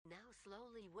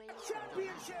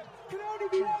Championship can only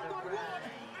be won by one,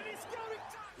 and it's going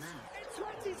to in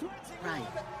 2021. Right.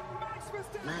 Max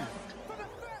Verstappen, Left. for the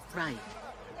first Right.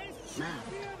 time, is Left.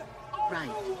 champion of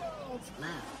Right. the world.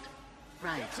 Left.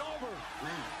 Right. It's over.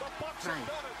 Left. The Bucks Right.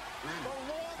 have done it. Left. The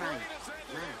long Right. reign is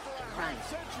ended Left. for a Right. half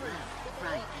century. Left. The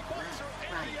Right. Bucks are Left.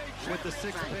 Right. NBA With the champions.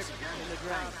 sixth Right. pick in the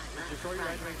draft, Right. Detroit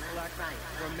Red Right. Wings select Right.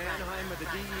 from Mannheim of the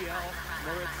DEL,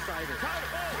 Moritz Seider.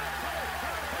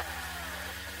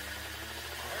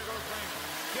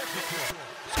 Gets it to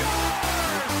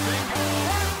him.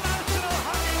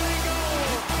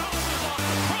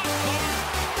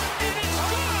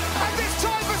 And this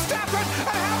time Verstappen and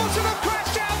Hamilton have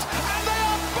crashed out, and they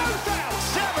are both out.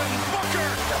 Devin Booker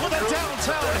with a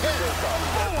downtown hit.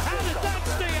 Oh, how did that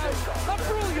stay out? A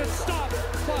brilliant stop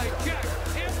by Jack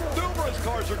Campbell. Numerous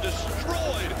cars are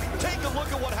destroyed. Take a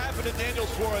look at what happened to Daniel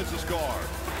Suarez's car.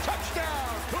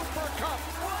 Touchdown, Cooper Cup.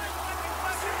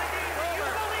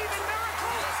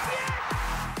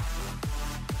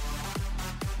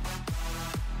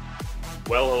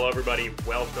 Well, hello everybody.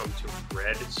 Welcome to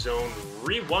Red Zone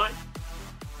Rewind.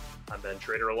 I'm Ben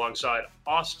Trader alongside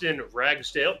Austin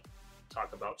Ragsdale.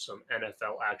 Talk about some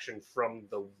NFL action from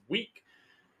the week.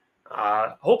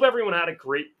 Hope everyone had a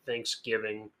great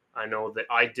Thanksgiving. I know that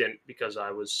I didn't because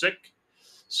I was sick.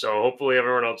 So hopefully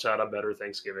everyone else had a better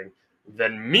Thanksgiving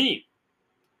than me.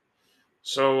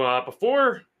 So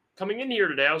before coming in here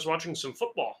today, I was watching some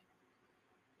football.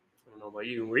 I don't know about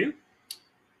you. Were you?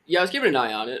 Yeah, I was keeping an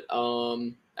eye on it.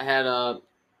 I had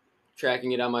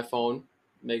tracking it on my phone,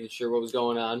 making sure what was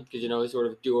going on because it's sort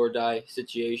of do or die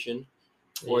situation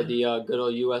for the good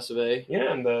old U.S. of A.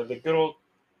 Yeah, and the good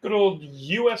old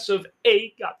U.S. of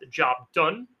A. got the job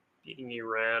done, beating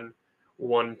Iran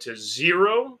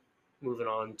 1-0. Moving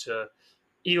on to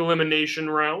elimination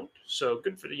round. So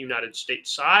good for the United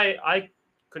States. I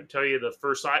couldn't tell you the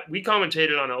first. We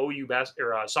commentated on an OU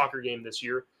soccer game this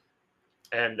year.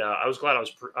 And I was glad I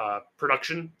was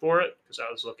production for it because I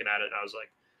was looking at it and I was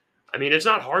like, I mean, it's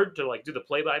not hard to do the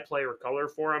play-by-play or color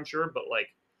for, I'm sure, but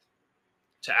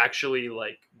to actually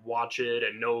watch it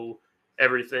and know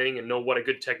everything and know what a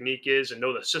good technique is and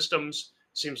know the systems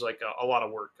seems like a lot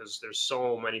of work because there's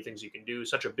so many things you can do,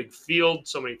 such a big field,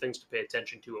 so many things to pay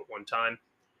attention to at one time.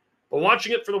 But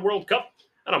watching it for the World Cup,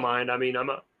 I don't mind. I mean, I'm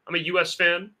a U.S.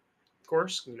 fan, of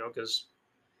course, because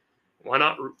why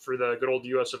not root for the good old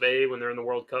U.S. of A. when they're in the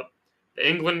World Cup? The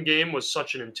England game was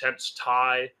such an intense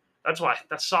tie. That's why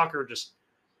that soccer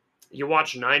you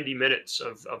watch 90 minutes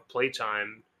of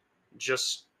playtime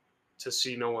just to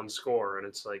see no one score. And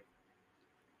it's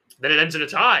then it ends in a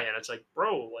tie. And it's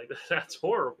bro, that's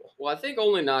horrible. Well, I think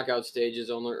only knockout stages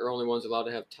are only ones allowed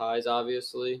to have ties,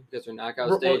 obviously, because they're knockout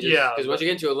Well, stages. yeah, Because once you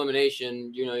get into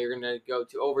elimination, you're going to go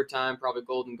to overtime, probably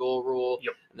golden goal rule.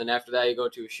 Yep. And then after that, you go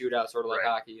to a shootout, sort of like Right.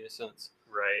 hockey in a sense.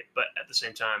 Right. But at the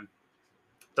same time,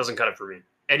 doesn't cut it for me.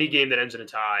 Any game that ends in a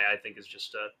tie, I think is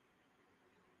just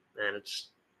it's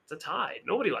a tie.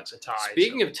 Nobody likes a tie.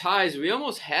 Speaking of ties, we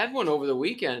almost had one over the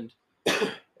weekend.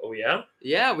 Oh, yeah?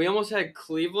 Yeah, we almost had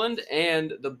Cleveland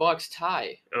and the Bucks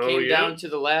tie. Oh, Came yeah? down to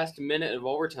the last minute of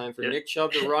overtime for Yeah. Nick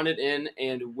Chubb to run it in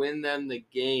and win them the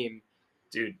game.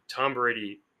 Dude, Tom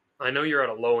Brady, I know you're at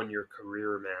a low in your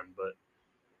career, man, but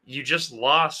you just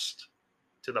lost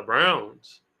to the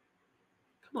Browns.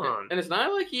 Come on. And it's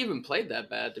not like he even played that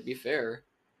bad, to be fair.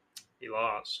 He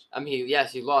lost. I mean,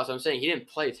 yes, he lost. I'm saying he didn't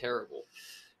play terrible.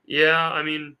 Yeah, I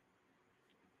mean,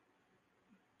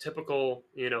 typical,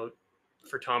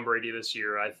 for Tom Brady this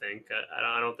year, I think.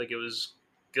 I don't think it was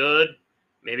good.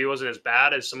 Maybe it wasn't as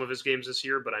bad as some of his games this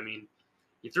year, but I mean,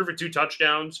 he threw for 2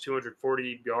 touchdowns,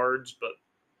 240 yards, but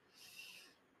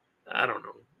I don't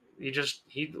know.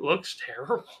 He looks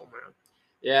terrible, man.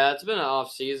 Yeah, it's been an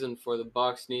off season for the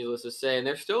Bucks, needless to say, and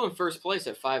they're still in first place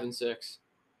at 5-6.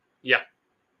 Yeah.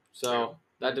 So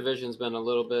that division's been a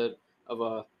little bit of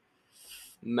a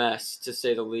mess, to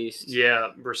say the least. Yeah,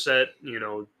 Brissett,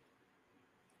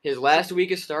 His last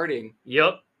week is starting.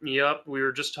 Yep. We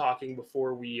were just talking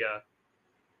before we,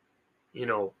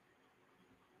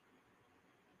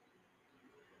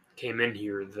 came in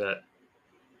here that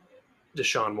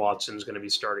Deshaun Watson's going to be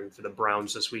starting for the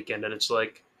Browns this weekend, and it's I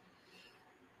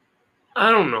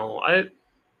don't know.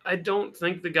 I don't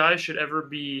think the guy should ever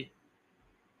be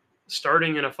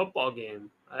starting in a football game.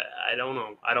 I don't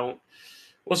know.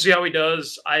 We'll see how he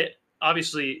does.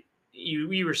 Obviously,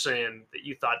 you were saying that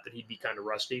you thought that he'd be kind of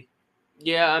rusty.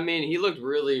 Yeah, I mean, he looked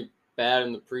really bad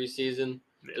in the preseason,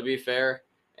 Yeah. to be fair.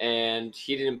 And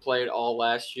he didn't play at all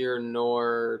last year,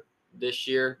 nor this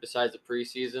year, besides the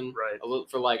preseason. Right.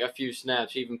 For a few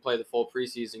snaps. He even played the full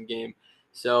preseason game.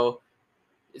 So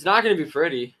it's not going to be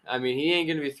pretty. I mean, he ain't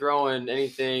going to be throwing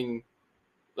anything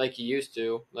like he used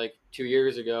to, like 2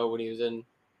 years ago when he was in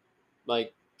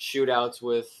like shootouts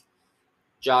with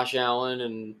Josh Allen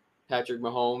and Patrick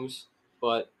Mahomes.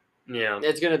 But Yeah.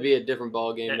 it's going to be a different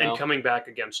ball game now. And coming back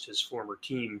against his former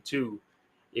team, too,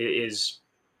 is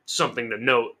something to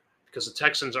note because the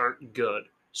Texans aren't good.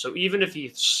 So even if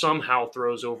he somehow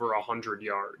throws over 100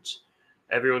 yards,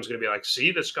 everyone's going to be like,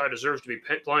 see, this guy deserves to be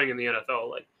playing in the NFL.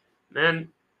 Like, man,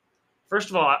 first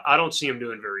of all, I don't see him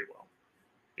doing very well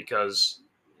because,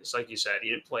 it's like you said, he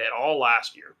didn't play at all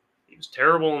last year. He was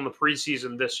terrible in the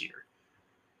preseason this year.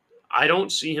 I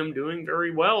don't see him doing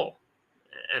very well.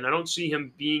 And I don't see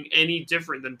him being any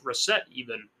different than Brissett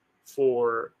even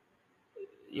for,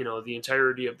 the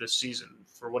entirety of this season,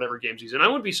 for whatever games he's in. I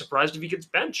wouldn't be surprised if he gets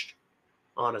benched,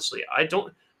 honestly.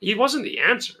 He wasn't the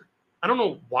answer. I don't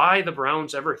know why the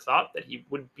Browns ever thought that he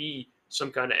would be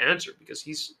some kind of answer because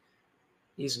he's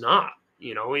not.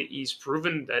 He's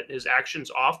proven that his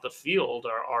actions off the field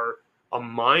are a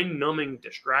mind-numbing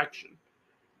distraction.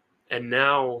 And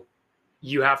now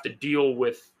you have to deal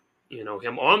with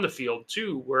him on the field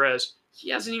too, whereas he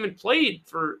hasn't even played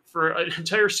for an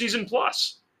entire season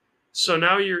plus. So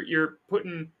now you're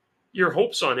putting your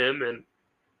hopes on him, and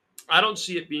I don't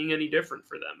see it being any different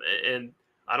for them. And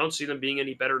I don't see them being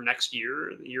any better next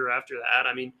year or the year after that.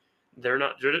 I mean,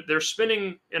 they're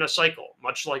spinning in a cycle,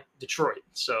 much like Detroit.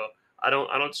 So I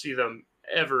don't see them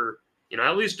ever,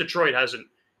 at least Detroit hasn't,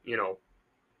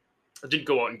 didn't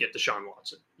go out and get Deshaun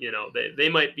Watson. They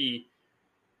might be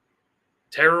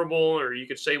terrible, or you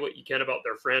could say what you can about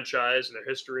their franchise and their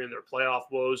history and their playoff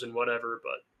woes and whatever,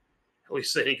 but at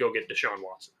least they didn't go get Deshaun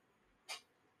Watson.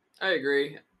 I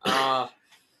agree.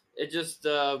 It just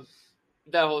that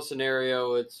whole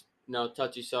scenario, it's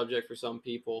touchy subject for some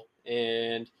people,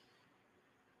 and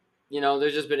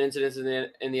there's just been incidents in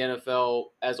the NFL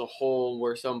as a whole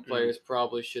where some players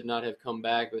probably should not have come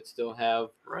back but still have,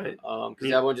 right?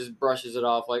 Because everyone just brushes it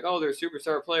off like, oh, they're a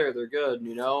superstar player, they're good,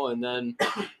 and then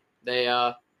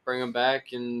they bring them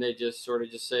back and they just sort of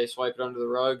just say swipe it under the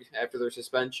rug after their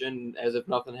suspension as if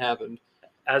nothing happened.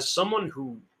 As someone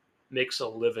who makes a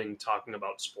living talking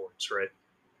about sports, right,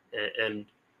 and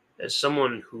as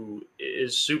someone who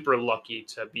is super lucky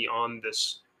to be on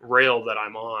this rail that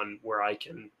I'm on where I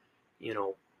can,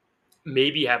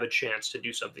 maybe have a chance to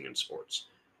do something in sports,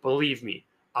 believe me,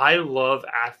 I love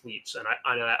athletes and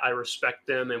I respect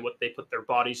them and what they put their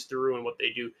bodies through and what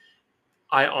they do.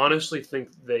 I honestly think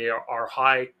they are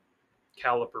high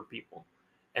caliber people,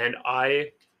 and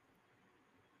I,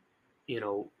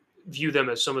 view them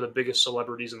as some of the biggest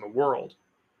celebrities in the world,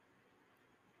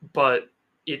 but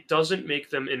it doesn't make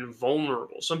them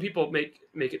invulnerable. Some people make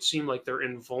it seem like they're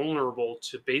invulnerable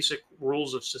to basic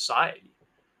rules of society,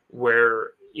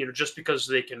 where, just because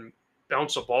they can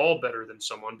bounce a ball better than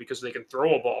someone, because they can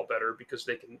throw a ball better, because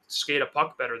they can skate a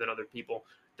puck better than other people,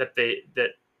 but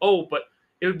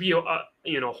it would be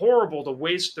horrible to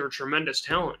waste their tremendous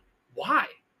talent. Why?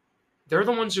 They're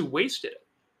the ones who wasted it.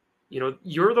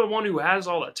 You're the one who has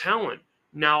all the talent.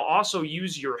 Now also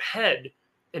use your head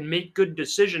and make good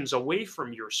decisions away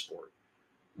from your sport.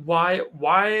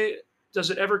 Why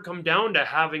does it ever come down to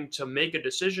having to make a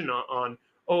decision on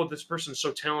oh, this person's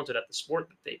so talented at the sport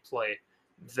that they play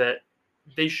that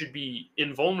they should be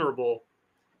invulnerable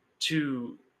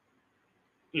to,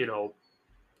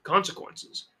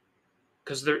 consequences?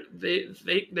 Because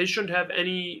they shouldn't have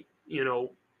any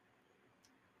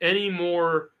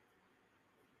more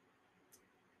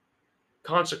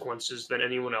consequences than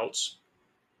anyone else,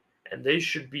 and they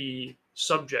should be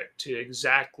subject to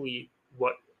exactly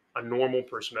what a normal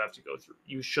person would have to go through.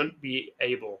 You shouldn't be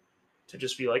able to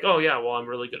just be like, oh yeah, well, I'm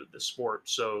really good at this sport,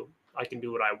 so I can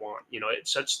do what I want. It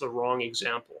sets the wrong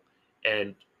example,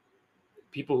 and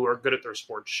people who are good at their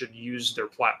sport should use their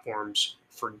platforms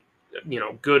for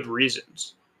good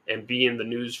reasons and be in the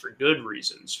news for good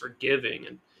reasons, for giving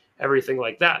and everything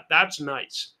like that. That's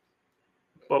nice.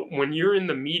 But when you're in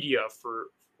the media for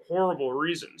horrible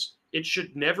reasons, it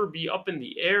should never be up in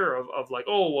the air of like,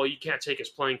 oh, well, you can't take his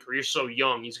playing career. You're so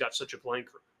young. He's got such a playing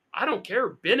career. I don't care.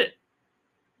 Bin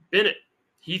it.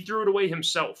 He threw it away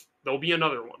himself. There'll be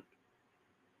another one.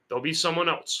 There'll be someone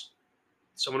else.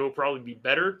 Someone who will probably be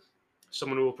better.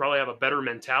 Someone who will probably have a better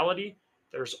mentality.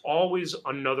 There's always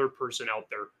another person out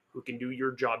there who can do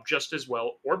your job just as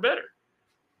well or better.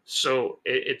 So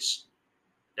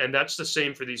and that's the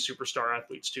same for these superstar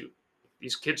athletes too.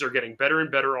 These kids are getting better and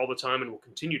better all the time and will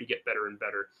continue to get better and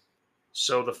better.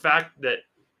 So the fact that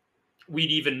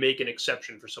we'd even make an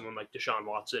exception for someone like Deshaun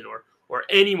Watson or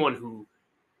anyone who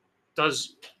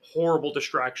does horrible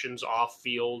distractions off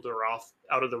field or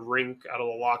out of the rink, out of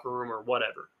the locker room or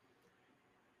whatever,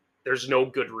 there's no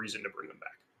good reason to bring him back.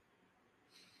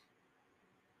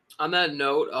 On that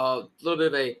note, a little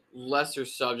bit of a lesser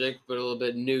subject, but a little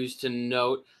bit news to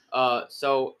note.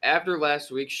 So after last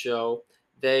week's show,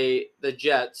 the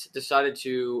Jets decided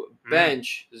to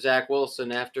bench Zach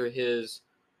Wilson after his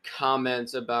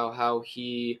comments about how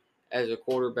he, as a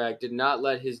quarterback, did not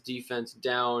let his defense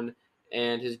down,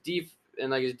 and his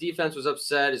defense was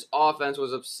upset, his offense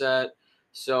was upset.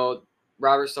 So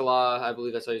Robert Saleh, I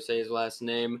believe that's how you say his last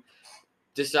name,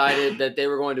 decided that they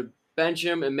were going to bench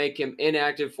him and make him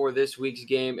inactive for this week's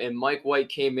game. And Mike White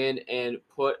came in and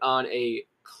put on a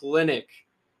clinic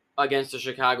against the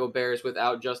Chicago Bears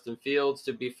without Justin Fields.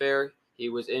 To be fair, he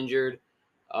was injured.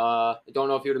 I don't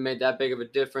know if he would have made that big of a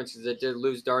difference because they did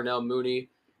lose Darnell Mooney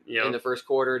in the first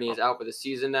quarter, and he is out for the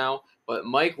season now. But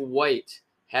Mike White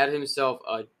had himself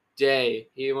a day.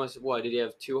 He must, did he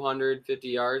have 250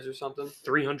 yards or something?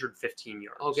 315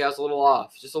 yards. Okay, that's a little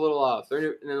off. Just a little off.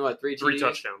 And then three TDs? 3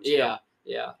 touchdowns. Yeah.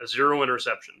 0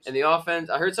 interceptions. And the offense,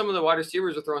 I heard some of the wide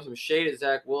receivers were throwing some shade at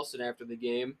Zach Wilson after the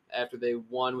game, after they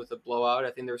won with a blowout.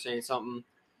 I think they were saying something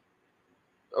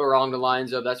along the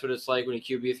lines of that's what it's like when a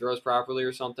QB throws properly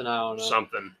or something. I don't know.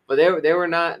 Something. But they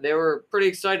were pretty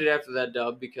excited after that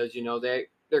dub because,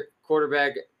 their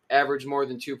quarterback averaged more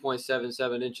than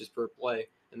 2.77 inches per play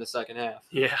in the second half.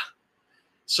 Yeah.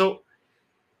 So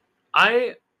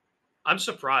I'm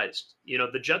surprised.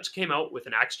 The Jets came out with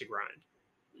an axe to grind,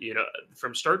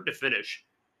 from start to finish.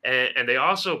 And they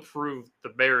also proved the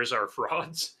Bears are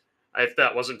frauds, if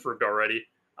that wasn't proved already.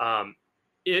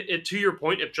 To your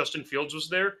point, if Justin Fields was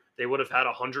there, they would have had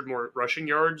 100 more rushing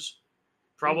yards,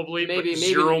 probably, maybe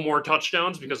 0 more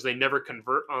touchdowns because they never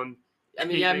convert on.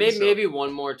 Maybe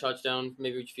one more touchdown.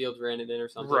 Maybe Fields ran it in or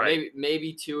something. Right.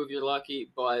 Maybe 2 if you're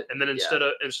lucky. But and then instead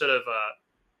of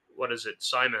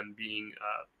Simon being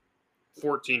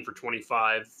 14 for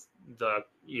 25,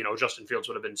 Justin Fields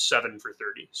would have been 7 for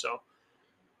 30. So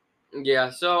yeah.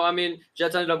 So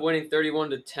Jets ended up winning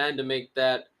 31-10 to make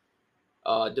that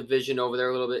division over there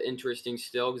a little bit interesting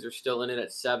still because they're still in it at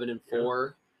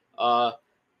 7-4.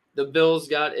 The Bills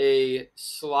got a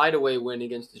slide away win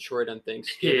against Detroit on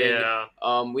Thanksgiving.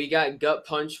 Yeah. We got gut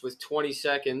punched with 20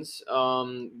 seconds.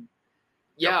 I'm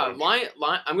going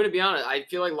to be honest. I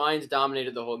feel like Lions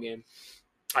dominated the whole game.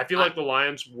 I feel like the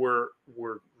Lions were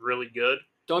really good.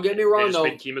 Don't get me wrong, they just though.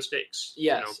 made key mistakes.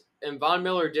 Yes. And Von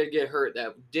Miller did get hurt.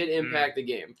 That did impact the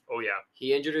game. Oh, yeah.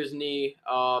 He injured his knee.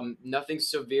 Nothing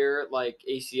severe, like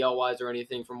ACL-wise or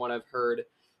anything from what I've heard.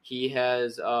 He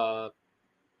has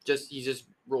he's just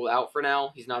ruled out for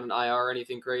now. He's not an IR or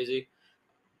anything crazy.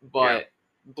 But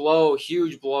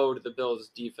huge blow to the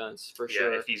Bills' defense for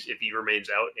sure. If he remains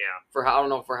out, I don't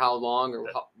know for how long or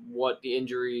what the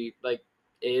injury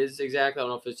is exactly. I don't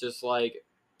know if it's just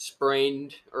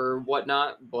sprained or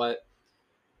whatnot, but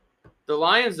the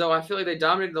Lions, though, I feel like they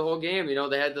dominated the whole game.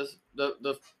 They had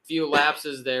the few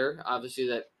lapses there, obviously,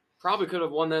 that probably could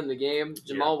have won them the game.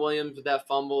 Jamal Williams with that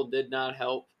fumble did not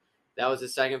help. That was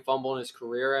his second fumble in his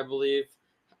career, I believe.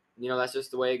 That's just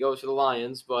the way it goes for the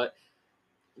Lions. But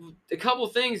a couple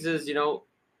things is,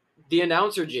 the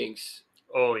announcer jinx.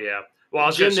 Oh, yeah. Well, I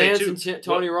was going to say, too, and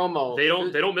Tony Romo.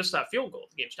 They don't miss that field goal.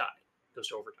 The game's tied. It goes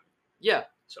to overtime. Yeah.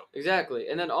 So exactly.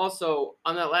 And then also,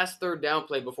 on that last third down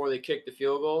play before they kicked the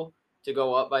field goal to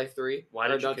go up by 3. Why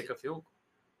did you kick a field goal?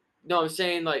 No, I'm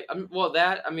saying,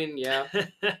 yeah.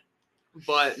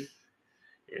 But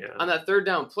on that third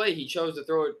down play, he chose to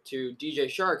throw it to DJ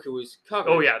Shark, who was covered.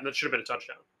 Oh, yeah. That should have been a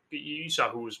touchdown. You saw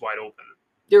who was wide open.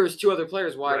 There was 2 other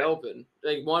players wide open.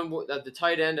 One at the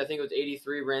tight end, I think it was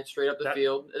 83, ran straight up the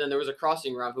field. And then there was a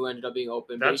crossing route who ended up being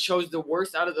open. But he chose the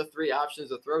worst out of the 3 options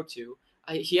to throw to.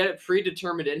 He had it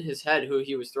predetermined in his head who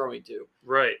he was throwing to.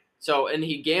 Right. So, and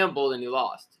he gambled and he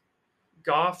lost.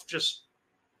 Goff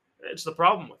it's the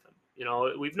problem with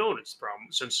him. We've known it's the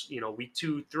problem since, week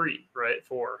 2, 3, right?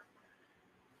 4.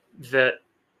 That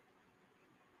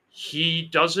he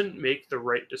doesn't make the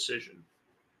right decision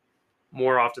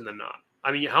more often than not.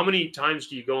 How many times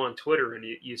do you go on Twitter and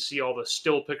you see all the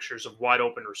still pictures of wide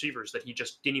open receivers that he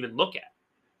just didn't even look at?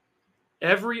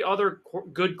 Every other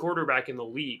good quarterback in the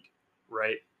league,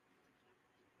 right,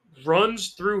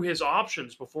 runs through his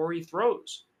options before he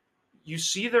throws. You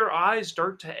see their eyes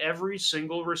dart to every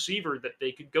single receiver that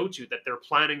they could go to that they're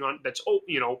planning on. That's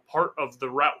part of the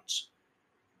routes.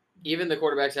 Even the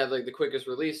quarterbacks have the quickest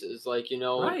releases, like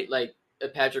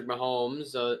Patrick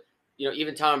Mahomes.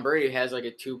 Even Tom Brady has a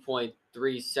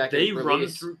 2.3 second. They release. run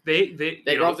through.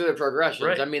 They run through the progressions.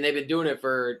 Right. They've been doing it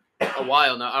for a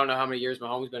while now. I don't know how many years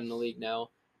Mahomes been in the league now,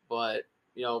 but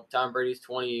Tom Brady's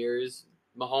 20 years.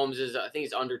 Mahomes I think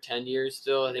he's under 10 years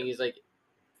still. I think he's like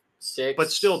 6.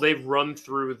 But still, they've run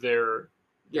through their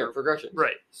progression.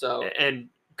 right. So And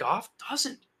Goff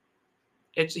doesn't.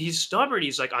 He's stubborn.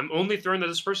 He's like, I'm only throwing to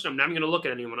this person. I'm not even going to look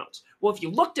at anyone else. Well, if you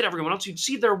looked at everyone else, you'd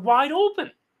see they're wide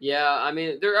open. yeah, I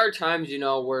mean, there are times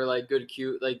where like the good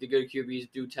QBs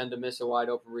do tend to miss a wide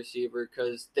open receiver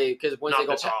because once Not they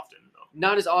go this often, though.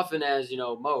 not as often as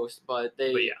most, but But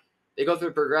yeah, they go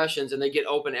through progressions and they get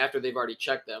open after they've already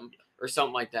checked them or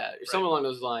something like that or something along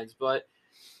those lines. But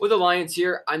with the Lions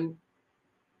here,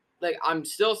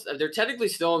 they're technically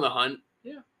still in the hunt.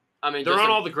 Yeah. I mean, they're on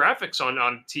all the graphics on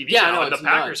TV Yeah, now, no, and the it's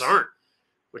Packers nuts. aren't,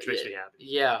 which makes me happy.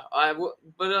 Yeah,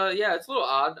 yeah, it's a little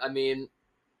odd. I mean,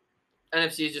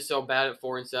 NFC is just so bad at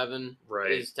 4-7.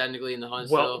 Right. Is technically in the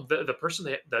hunt Well, still.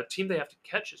 the team they have to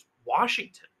catch is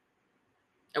Washington.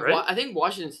 And right? I think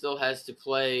Washington still has to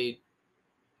play.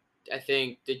 I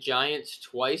think the Giants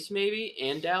twice, maybe,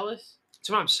 and Dallas. That's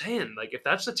what I'm saying. Like, if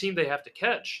that's the team they have to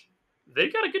catch,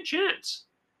 they've got a good chance.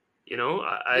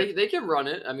 They could run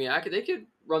it. I mean, they could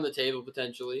run the table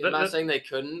potentially. I'm not That- saying they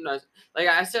couldn't. Like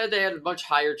I said, they had a much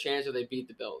higher chance if they beat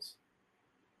the Bills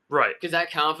right. because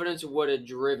that confidence would have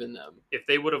driven them. If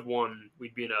they would have won,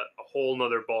 we'd be in a whole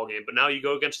nother ball game. But now you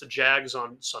go against the Jags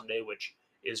on Sunday, which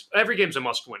is every game's a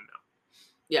must win now.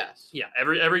 Yes. Yeah,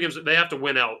 every game's they have to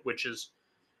win out, which is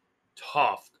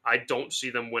tough. I don't see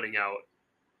them winning out.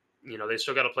 They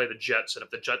still got to play the Jets, and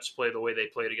if the Jets play the way they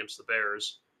played against the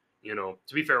Bears,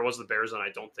 to be fair, it was the Bears, and I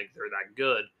don't think they're that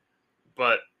good.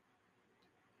 But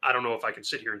I don't know if I can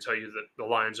sit here and tell you that the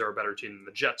Lions are a better team than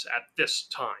the Jets at this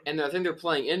time. And I think they're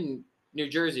playing in New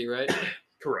Jersey, right?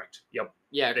 Correct. Yep.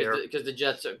 Yeah, They are. because the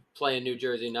Jets are playing New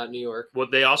Jersey, not New York. Well,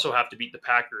 they also have to beat the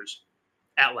Packers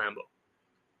at Lambeau.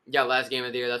 Yeah, last game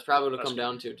of the year. That's probably what it'll Last come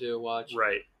down to, too. Watch.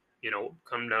 Right.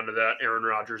 Come down to that. Aaron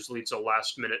Rodgers leads a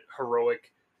last-minute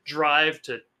heroic drive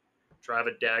to drive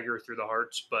a dagger through the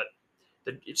hearts. But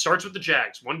it starts with the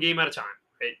Jags, one game at a time.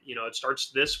 Right? It starts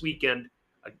this weekend,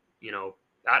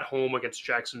 at home against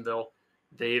Jacksonville.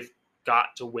 They've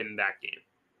got to win that game.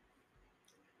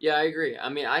 Yeah, I agree. I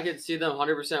mean, I could see them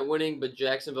 100% winning, but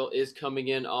Jacksonville is coming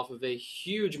in off of a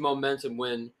huge momentum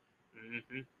win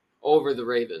Mm-hmm. over the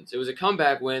Ravens. It was a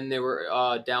comeback win. They were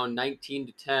down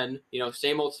 19-10.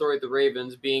 Same old story with the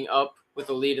Ravens being up with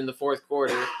the lead in the fourth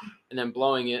quarter and then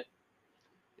blowing it.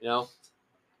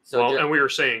 So and we were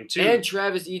saying too, and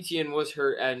Travis Etienne was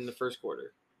hurt in the first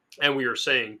quarter. and we were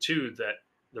saying too that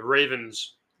the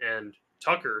Ravens and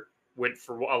Tucker went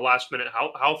for a last minute.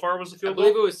 How far was the I field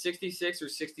believe goal? it was 66 or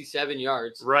 67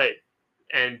 yards. Right.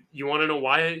 And you want to know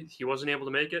why he wasn't able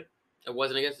to make it? It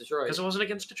wasn't against Detroit. Because it wasn't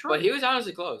against Detroit. But he was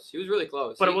honestly close. He was really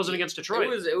close. But it wasn't against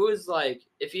Detroit. It was like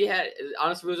if he had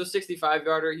honestly, if it was a 65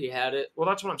 yarder, he had it. Well,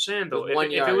 that's what I'm saying, though. With 1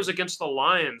 If it yard. was against the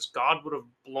Lions, God would have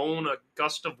blown a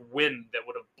gust of wind that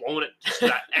would have blown it just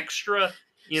that extra,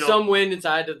 Some wind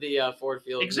inside of the Ford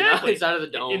Field. Exactly. Inside of the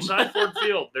dome. inside Ford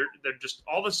Field. They're just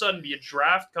all of a sudden be a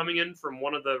draft coming in from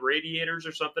one of the radiators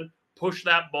or something, push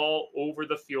that ball over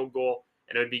the field goal,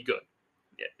 and it would be good.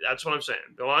 Yeah, that's what I'm saying.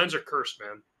 The Lions are cursed,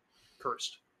 man.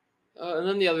 Cursed. And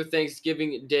then the other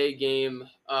Thanksgiving Day game,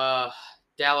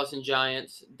 Dallas and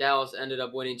Giants. Dallas ended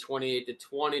up winning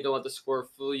 28-20. Don't let the score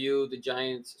fool you. The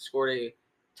Giants scored a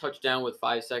touchdown with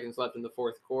 5 seconds left in the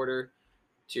fourth quarter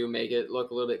to make it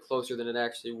look a little bit closer than it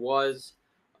actually was.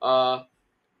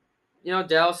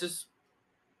 Dallas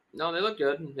they look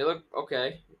good. They look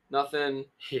okay. Nothing.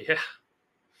 Yeah.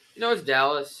 It's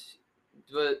Dallas,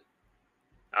 but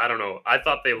I don't know. I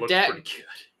thought they looked pretty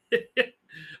good.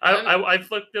 I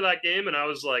flipped to that game and I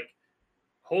was like,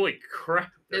 holy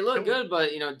crap. they look good.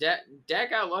 But Dak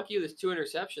got lucky with his 2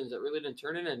 interceptions that really didn't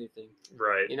turn into anything.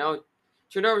 Right.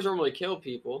 Turnovers don't really kill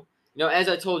people. As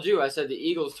I told you, I said the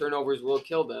Eagles' turnovers will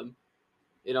kill them.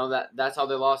 That's how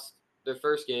they lost their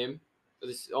first game, or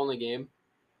this only game,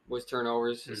 was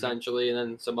turnovers essentially, and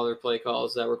then some other play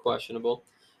calls that were questionable.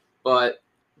 But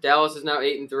Dallas is now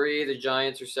 8-3. The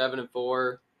Giants are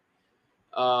 7-4.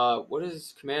 What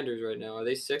is Commanders right now? Are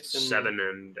they 6 and 7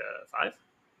 and 5?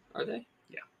 Are they?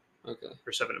 Yeah. Okay.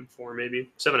 Or 7 and 4, maybe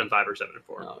 7 and 5 or 7 and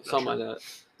 4. No, Not something sure. like that.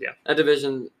 Yeah. That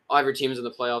division, every team's in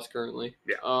the playoffs currently.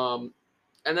 Yeah.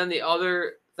 And then the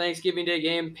other Thanksgiving Day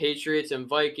game, Patriots and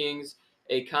Vikings,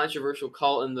 a controversial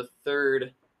call in the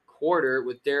third quarter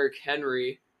with Derrick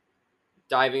Henry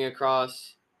diving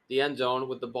across the end zone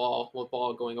with the ball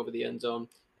going over the end zone,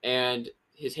 and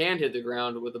his hand hit the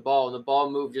ground with the ball, and the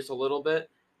ball moved just a little bit,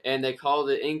 and they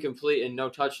called it incomplete and no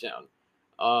touchdown.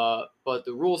 But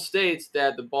the rule states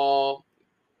that the ball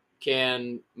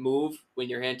can move when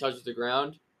your hand touches the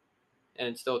ground, and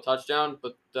it's still a touchdown.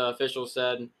 But the official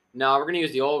said no, we're going to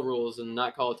use the old rules and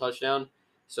not call a touchdown.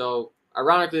 So,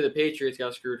 ironically, the Patriots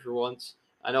got screwed for once.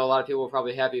 I know a lot of people were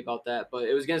probably happy about that, but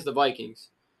it was against the Vikings.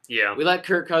 Yeah, We let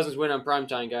Kirk Cousins win on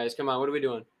primetime, guys. Come on, what are we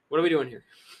doing? What are we doing here?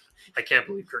 I can't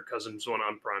believe Kirk Cousins won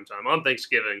on primetime on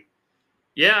Thanksgiving.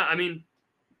 Yeah, I mean,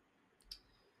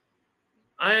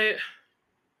 I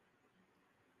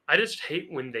just hate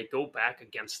when they go back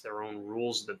against their own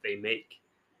rules that they make.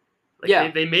 Like Yeah.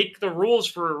 they make the rules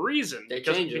for a reason. They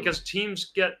because, change 'em. because teams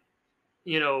get,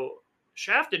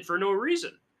 shafted for no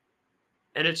reason.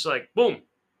 And it's like, boom,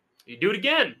 you do it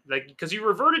again. Like, because you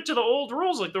reverted to the old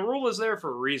rules. Like, the rule is there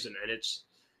for a reason. And it's,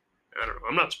 I don't know,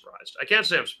 I'm not surprised. I can't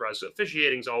say I'm surprised.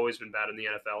 Officiating's always been bad in the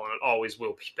NFL, and it always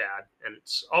will be bad. And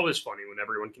it's always funny when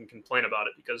everyone can complain about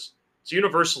it because it's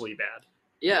universally bad.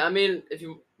 Yeah, I mean, if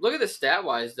you look at the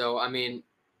stat-wise, though, I mean,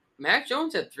 Mac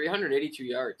Jones had 382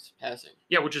 yards passing.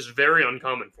 Yeah, which is very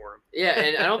uncommon for him. Yeah,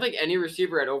 and I don't think any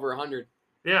receiver had over 100.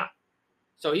 Yeah,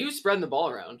 So he was spreading the ball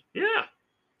around. yeah.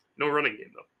 No running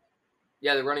game, though.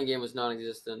 Yeah, the running game was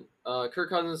non-existent. Kirk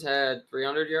Cousins had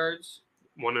 300 yards.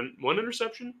 One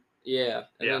interception? Yeah,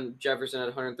 and Yeah. then Jefferson had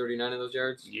 139 of those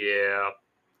yards. Yeah.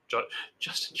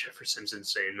 Justin Jefferson's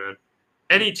insane, man.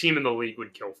 Any team in the league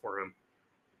would kill for him.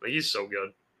 Like, he's so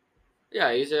good.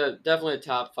 Yeah, he's definitely a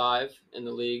top 5 in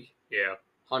the league. Yeah.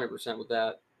 100% with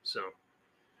that. So,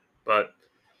 but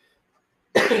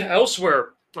elsewhere,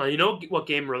 you know what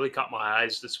game really caught my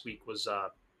eyes this week was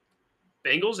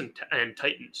Bengals and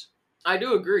Titans. I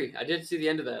do agree. I did see the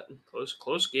end of that.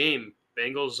 Close game.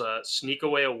 Bengals sneak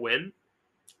away a win.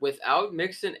 Without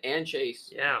Mixon and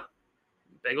Chase. Yeah,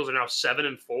 Bengals are now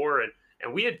 7-4,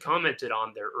 and we had commented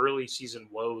on their early season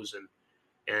woes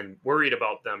and worried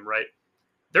about them. Right,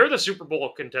 they're the Super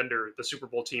Bowl contender, the Super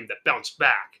Bowl team that bounced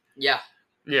back. Yeah.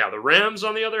 Yeah, the Rams,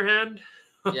 on the other hand,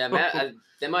 Yeah, Matt,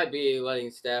 they might be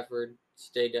letting Stafford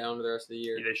stay down for the rest of the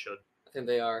year. they should. I think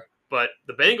they are. But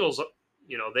the Bengals,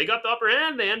 they got the upper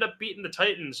hand. They end up beating the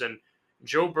Titans, and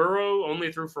Joe Burrow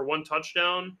only threw for 1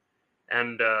 touchdown.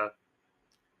 And,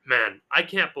 man, I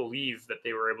can't believe that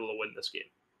they were able to win this game.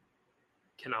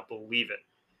 Cannot believe it.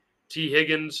 T.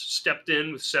 Higgins stepped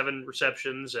in with 7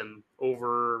 receptions and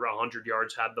over 100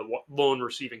 yards, had the lone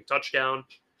receiving touchdown.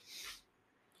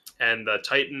 And the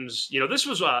Titans, this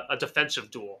was a defensive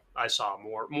duel. I saw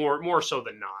more so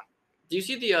than not. Do you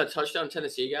see the touchdown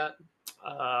Tennessee got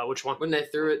Which one? when they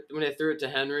threw it to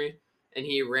Henry and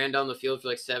he ran down the field for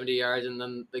like 70 yards and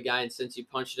then the guy in Cincy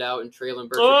punched it out and Traylon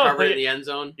Burks recovered in the end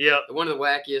zone? Yeah, One of the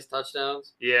wackiest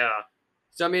touchdowns. yeah.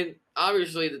 So I mean,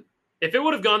 obviously If it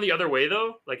would have gone the other way,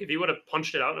 though, like if he would have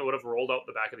punched it out and it would have rolled out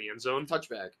the back of the end zone,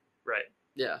 touchback. right?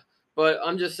 Yeah, but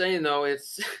I'm just saying though,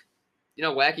 it's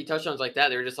wacky touchdowns like that.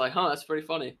 They were just like, that's pretty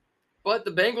funny. But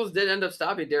the Bengals did end up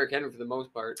stopping Derrick Henry for the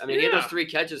most part. I mean, he had Yeah. those 3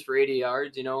 catches for 80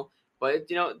 yards, But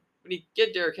when you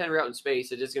get Derrick Henry out in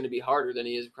space, it is going to be harder than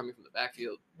he is coming from the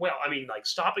backfield. Well, I mean, like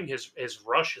stopping his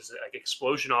rush, his like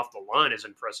explosion off the line is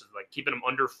impressive. Like keeping him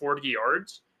under 40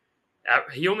 yards,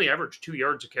 he only averaged 2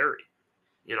 yards a carry.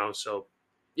 So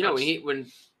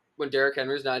When Derrick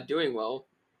Henry's not doing well,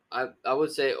 I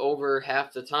would say over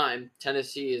half the time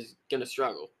Tennessee is going to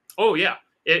struggle. oh yeah,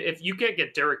 if you can't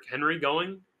get Derrick Henry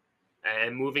going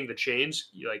and moving the chains,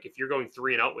 like if you're going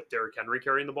 3 and out with Derrick Henry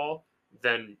carrying the ball,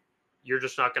 then you're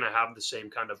just not going to have the same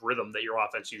kind of rhythm that your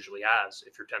offense usually has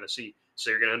if you're Tennessee. So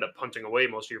you're going to end up punting away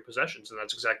most of your possessions, and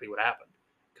that's exactly what happened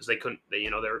because they couldn't. There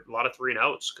were a lot of 3 and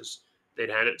outs because they'd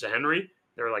hand it to Henry.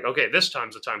 They were like, okay, this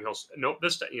time's the time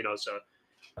this time, so,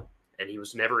 and he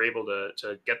was never able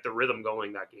to get the rhythm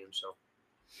going that game. So,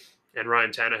 and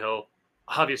Ryan Tannehill,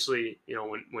 obviously,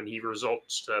 when he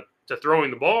results to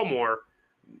throwing the ball more,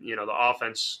 the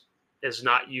offense is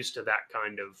not used to that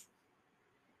kind of,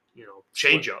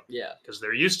 change up Yeah. because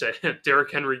they're used to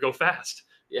Derrick Henry go fast.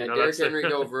 Yeah, Derrick Derrick that's Henry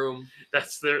their- go room.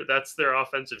 That's their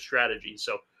offensive strategy.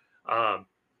 So,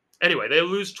 anyway, they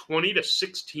lose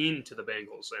 20-16 to the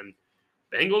Bengals, and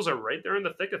Bengals are right there in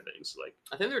the thick of things. Like,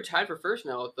 I think they're tied for first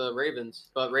now with the Ravens,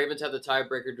 but Ravens have the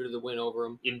tiebreaker due to the win over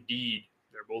them. indeed,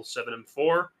 they're both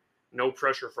 7-4. No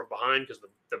pressure from behind because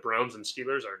the Browns and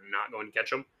Steelers are not going to catch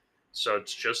them. So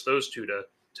it's just those two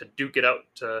to duke it out.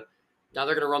 Now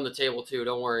they're going to run the table too.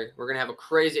 Don't worry. We're going to have a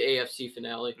crazy AFC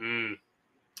finale.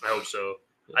 I hope so.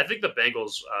 I think the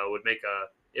Bengals would make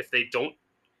if they don't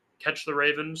catch the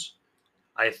Ravens,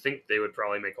 I think they would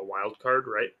probably make a wild card,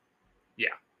 right?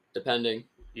 Depending.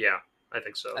 Yeah, I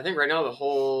think so. I think right now the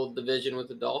whole division with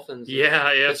the Dolphins.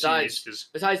 Yeah, Besides- East is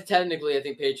Besides, technically, I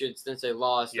think Patriots, since they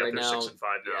lost yeah, right they're now. 6-5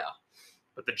 now. Yeah.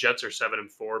 But the Jets are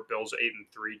 7-4, Bills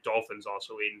 8-3, Dolphins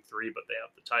also 8-3, but they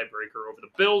have the tiebreaker over the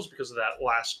Bills because of that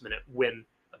last minute win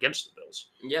against the Bills.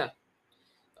 Yeah.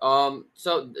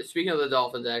 So speaking of the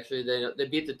Dolphins, actually, they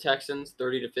beat the Texans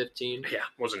 30-15. Yeah,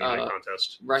 wasn't even a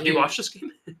contest. Did Raheem, you watch this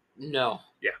game? No.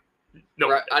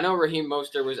 No. I know Raheem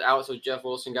Mostert was out, so Jeff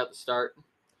Wilson got the start.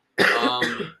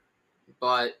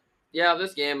 But yeah,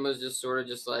 this game was just sort of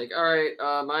just like, all right,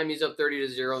 Miami's up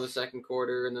 30-0 in the second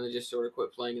quarter, and then they just sort of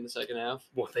quit playing in the second half.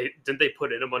 Well, didn't they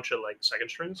put in a bunch of like second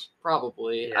strings?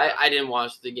 Probably. Yeah. I didn't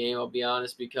watch the game, I'll be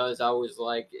honest, because I was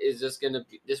like, is this gonna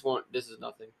be this is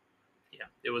nothing. Yeah,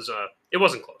 it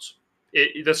wasn't close.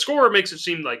 The score makes it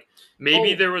seem like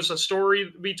maybe Oh. there was a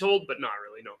story to be told, but not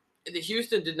really. No. The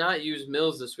Houston did not use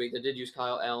Mills this week. They did use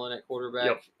Kyle Allen at quarterback.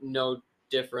 Yep. No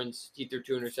difference. He threw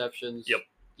 2 interceptions. Yep.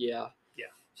 Yeah. Yeah.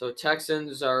 So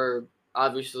Texans are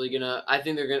obviously gonna. I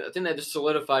think they just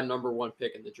solidified number 1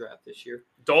 pick in the draft this year.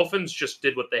 Dolphins just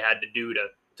did what they had to do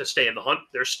to stay in the hunt.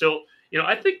 They're still,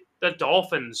 I think the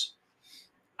Dolphins.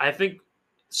 I think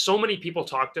so many people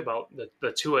talked about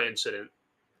the Tua incident,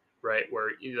 right, where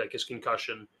like his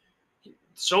concussion.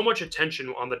 So much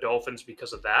attention on the Dolphins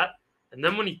because of that. And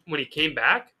then when he came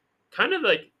back, kind of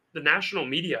like the national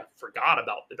media forgot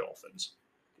about the Dolphins.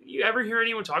 You ever hear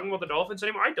anyone talking about the Dolphins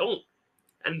anymore? I don't.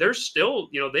 And they're still,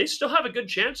 they still have a good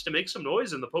chance to make some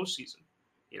noise in the postseason.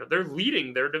 They're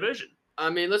leading their division. I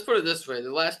mean, let's put it this way: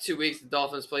 the last 2 weeks, the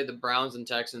Dolphins played the Browns and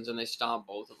Texans, and they stomped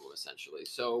both of them essentially.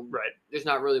 So Right. there's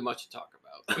not really much to talk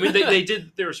about. I mean, they did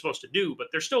what they were supposed to do, but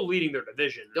they're still leading their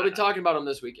division. They'll be talking about them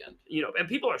this weekend. And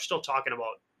people are still talking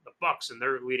about the Bucks, and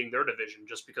they're leading their division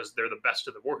just because they're the best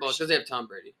of the worst. Well, it's because they have Tom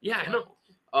Brady. Yeah, I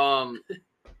know.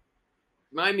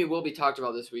 Miami will be talked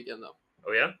about this weekend, though.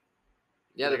 Oh yeah,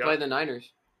 Yeah, Who they they play got? the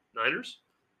Niners. Niners.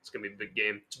 It's gonna be a big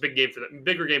game. It's a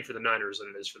bigger game for the Niners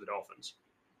than it is for the Dolphins.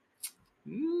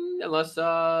 Unless,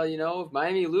 if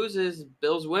Miami loses,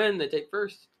 Bills win, they take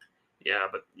first. Yeah,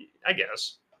 but I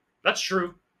guess that's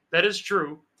true. That is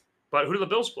true. But who do the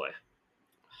Bills play?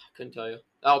 Couldn't tell you.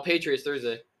 Oh, Patriots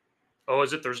Thursday. Oh,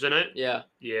 is it Thursday night? Yeah.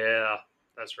 Yeah,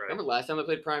 that's right. Remember last time they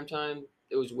played primetime?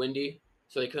 It was windy,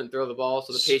 so they couldn't throw the ball,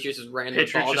 so the Patriots just ran the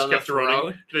Patriots ball just down the kept throat.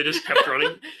 running. They just kept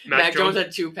running. Mac Jones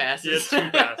had 2 passes. He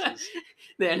had 2 passes.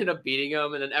 They ended up beating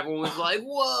him, and then everyone was like,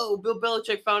 whoa, Bill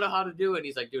Belichick found out how to do it. And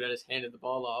he's like, dude, I just handed the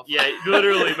ball off. Yeah,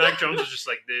 literally, Mac Jones was just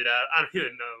like, dude, I don't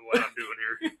even know what I'm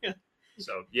doing here.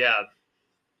 So, yeah.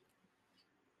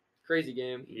 Crazy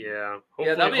game. Yeah.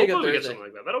 Yeah, that'll be a good hopefully we get Thursday. something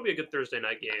like that. That'll be a good Thursday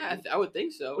night game. I would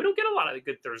think so. We don't get a lot of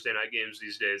good Thursday night games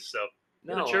these days, so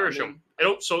no, gotta cherish I mean,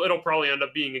 them. It'll probably end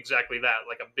up being exactly that.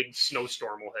 Like a big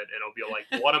snowstorm will hit, and it'll be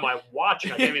like, what am I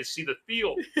watching? I can't even see the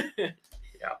field.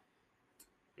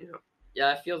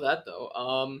 Yeah, I feel that,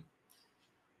 though.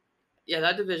 Yeah,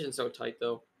 that division's so tight,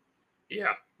 though.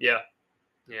 Yeah.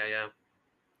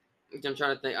 I'm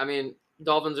trying to think. I mean,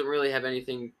 Dolphins don't really have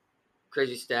anything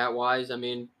crazy stat-wise. I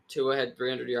mean, Tua had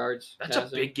 300 yards. That's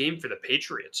passing. a big game for the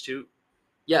Patriots too.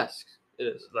 Yes, it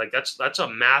is. Like that's a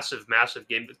massive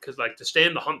game because like to stay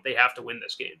in the hunt, they have to win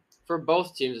this game. For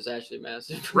both teams, it's actually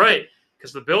massive. Right.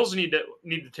 Because the Bills need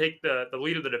to take the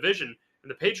lead of the division,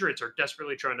 and the Patriots are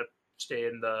desperately trying to stay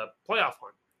in the playoff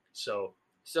hunt. So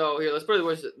here, let's put it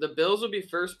this way. The Bills will be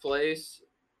first place,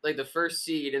 like the first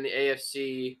seed in the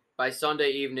AFC by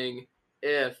Sunday evening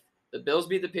if the Bills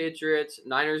beat the Patriots,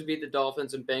 Niners beat the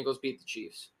Dolphins, and Bengals beat the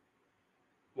Chiefs.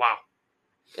 wow.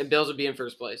 And Bills would be in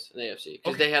first place in the AFC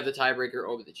because Okay. they have the tiebreaker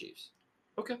over the Chiefs.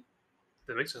 Okay.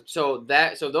 That makes sense. So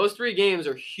those 3 games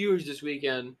are huge this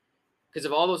weekend because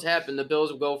if all those happen, the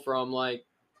Bills will go from like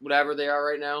whatever they are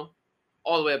right now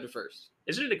all the way up to first.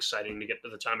 Isn't it exciting to get to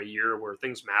the time of year where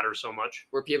things matter so much?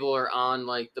 Where people are on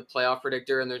like the playoff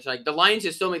predictor and they're like, the Lions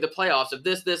can still make the playoffs if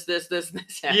this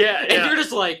happen. Yeah, And yeah. you're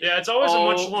just like, Yeah, it's always a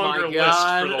much Oh, longer my list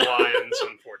God. for the Lions,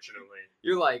 unfortunately.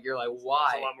 you're like,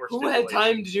 why? a lot more Who had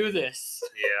time to stipulations. do this?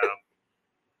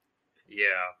 Yeah.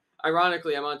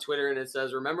 Ironically, I'm on Twitter and it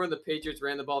says, remember when the Patriots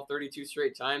ran the ball 32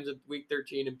 straight times in week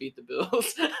 13 and beat the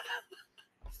Bills?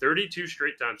 32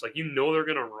 straight times. Like, they're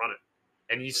going to run it,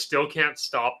 and you still can't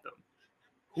stop them.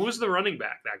 Who was the running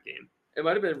back that game? It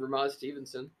might have been Ramon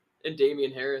Stevenson and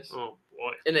Damian Harris. Oh,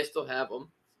 boy. And they still have them.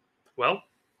 Well,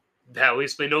 at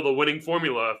least they know the winning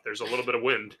formula if there's a little bit of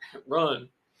wind. Run,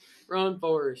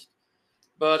 Forrest.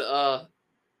 But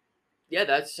yeah,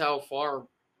 that's how far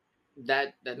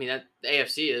that the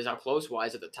AFC is, how close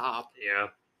wise at the top. Yeah.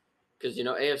 Because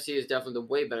AFC is definitely the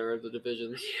way better of the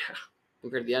divisions Yeah.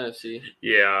 compared to the NFC.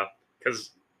 Yeah,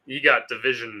 because you got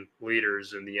division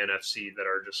leaders in the NFC that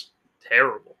are just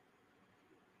terrible.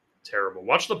 Terrible.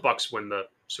 Watch the Bucks win the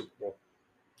Super Bowl.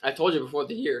 I told you before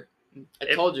the year.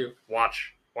 I told you.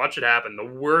 Watch it happen. The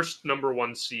worst number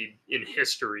 1 seed in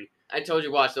history. I told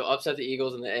you. Watch. They'll upset the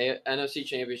Eagles in the NFC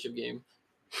Championship game.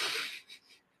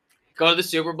 Go to the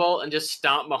Super Bowl and just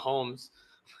stomp Mahomes.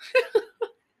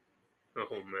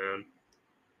 Oh man,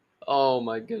 Oh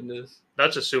my goodness.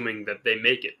 that's assuming that they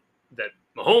make it. That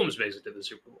Mahomes makes it to the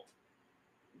Super Bowl.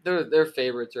 They're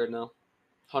favorites right now.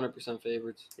 100%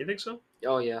 favorites. You think so?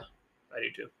 Oh yeah. I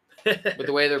do too. With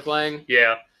the way they're playing.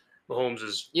 Yeah, Mahomes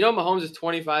is You know Mahomes is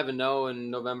 25-0 in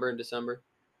November and December.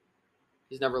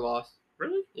 He's never lost.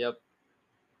 really Yep.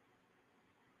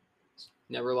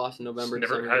 Never lost in November and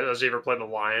never. December. Has he ever played the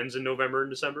Lions in November and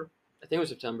December? I think it was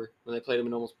September when they played him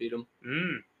and almost beat him.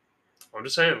 I'm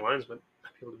just saying, Lions might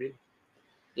be able to beat him.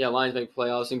 Yeah, Lions make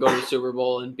playoffs and go to the Super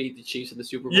Bowl and beat the Chiefs in the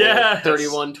Super Bowl. Yes. 31-27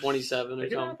 or It can something.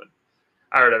 happen.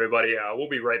 All right, everybody. We'll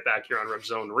be right back here on Red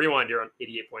Zone Rewind here on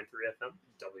 88.3 FM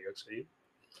WXVU.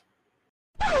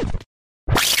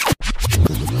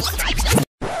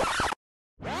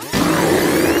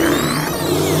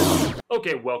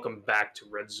 Okay, welcome back to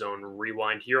Red Zone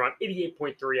Rewind here on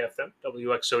 88.3 FM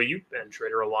WXOU. Ben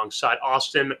Trader alongside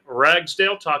Austin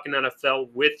Ragsdale talking NFL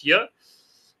with you.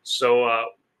 So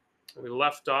we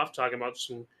left off talking about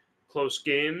some close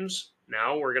games.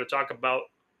 Now we're going to talk about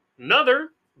another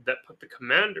that put the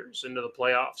Commanders into the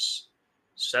playoffs.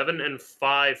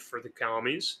 7-5 for the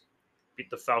Commies. Beat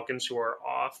the Falcons, who are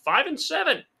off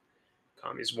 5-7.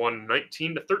 Commies won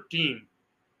 19-13.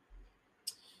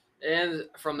 And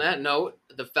from that note,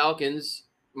 the Falcons,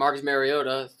 Marcus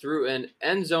Mariota, threw an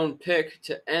end zone pick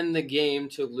to end the game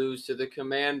to lose to the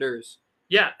Commanders.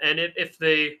 Yeah, and if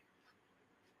they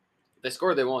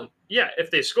scored, they won. if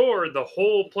they score, the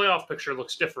whole playoff picture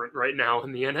looks different right now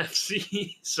in the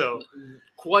NFC. So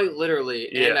Quite literally.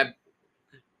 Yeah. And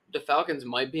the Falcons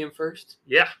might be in first.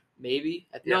 yeah, Maybe.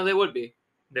 Yeah. No, they would be.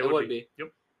 they They would would be. be.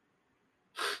 Yep.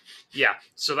 Yeah,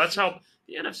 so that's how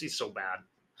the NFC is so bad.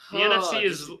 The Oh, NFC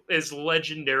is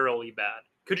legendarily bad.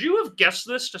 Could you have guessed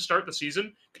this to start the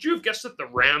season? Could you have guessed that the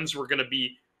Rams were going to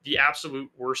be the absolute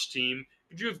worst team?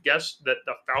 Could you have guessed that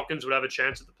the Falcons would have a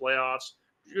chance at the playoffs?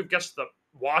 Could you have guessed the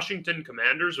Washington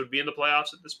Commanders would be in the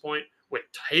playoffs at this point with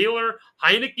Taylor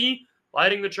Heineke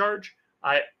lighting the charge?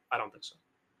 I don't think so.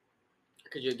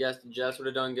 Could you have guessed the Jets would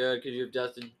have done good? Could you have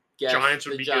guessed the Giants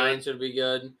would be good. Giants would be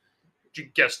good? Did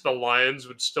you guess the Lions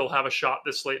would still have a shot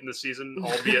this late in the season,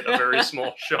 albeit a very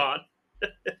small shot?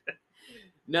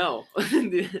 No.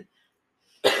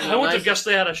 I wouldn't have guessed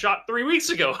they had a shot 3 weeks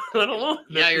ago. I don't know.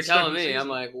 Yeah, you're At the start telling of the me. season. I'm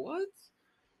like, what?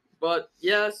 But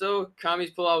yeah, so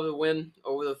Commies pull out the win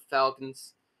over the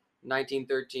Falcons.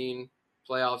 19-13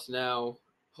 playoffs now.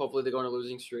 Hopefully they go on a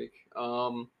losing streak.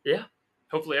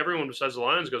 Hopefully everyone besides the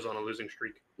Lions goes on a losing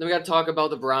streak. Then we got to talk about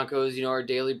the Broncos. You know, our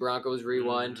daily Broncos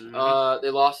rewind. Mhm. They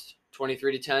lost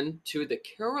 23-10 to the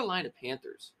Carolina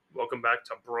Panthers. Welcome back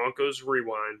to Broncos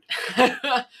Rewind.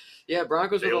 Yeah,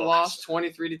 Broncos They with a loss, lost.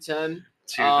 23-10.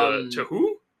 To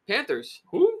who? Panthers.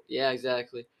 Who? Yeah,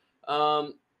 exactly.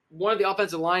 One of the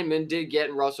offensive linemen did get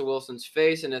in Russell Wilson's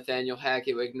face, and Nathaniel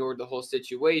Hackett ignored the whole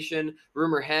situation.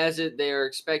 Rumor has it they are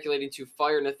speculating to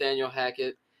fire Nathaniel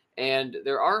Hackett, and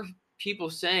there are people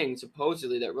saying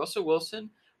supposedly that Russell Wilson,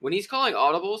 when he's calling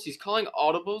audibles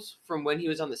from when he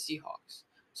was on the Seahawks.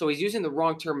 So he's using the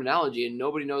wrong terminology, and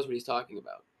nobody knows what he's talking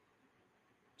about.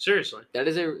 Seriously. That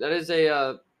is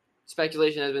a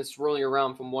speculation that has been swirling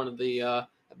around from one of the I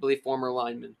believe former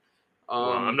linemen.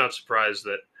 Well, I'm not surprised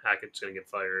that Hackett's going to get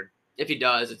fired. If he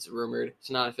does, it's rumored. It's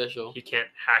not official. He can't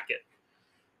hack it.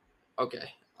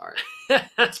 Okay, all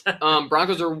right.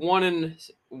 Broncos are 1-1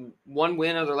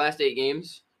 win of their last 8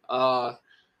 games.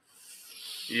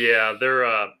 Yeah,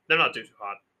 they're not too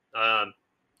hot. I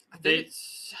think They-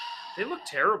 it's They look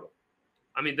terrible.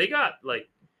 I mean,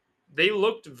 they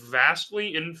looked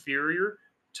vastly inferior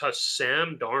to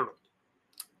Sam Darnold.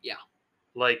 Yeah.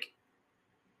 Like,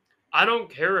 I don't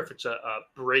care if it's a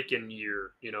break-in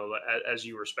year, as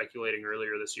you were speculating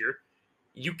earlier this year.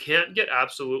 You can't get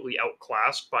absolutely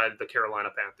outclassed by the Carolina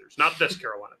Panthers. Not this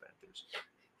Carolina Panthers.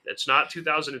 It's not they've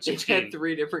 2016. had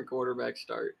 3 different quarterbacks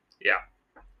start.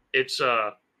 It's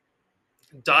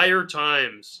dire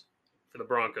times for the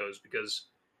Broncos because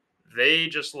they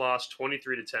just lost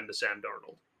 23-10 to Sam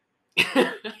Darnold.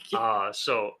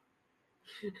 So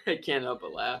I can't help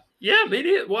but laugh. yeah,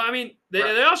 maybe. Well, I mean,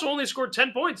 Right. they also only scored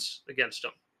 10 points against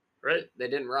them, right? They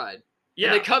didn't ride.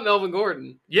 Yeah, And they cut Melvin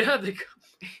Gordon. yeah.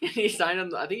 He signed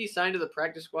him. I think he signed to the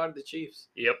practice squad of the Chiefs.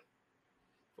 Yep.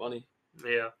 Funny.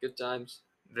 Yeah. Good times.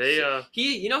 They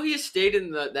He has stayed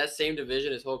in that same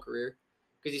division his whole career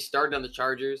because he started on the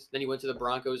Chargers, then he went to the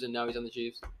Broncos, and now he's on the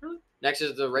Chiefs. Really? Next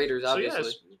is the Raiders, So, yeah,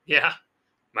 obviously. yeah.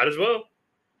 Might as well.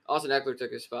 Austin Eckler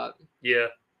took his spot. Yeah.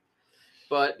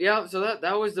 But yeah, so that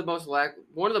was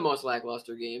one of the most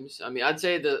lackluster games. I mean, I'd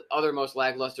say the other most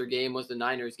lackluster game was the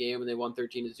Niners game when they won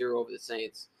 13-0 over the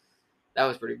Saints. That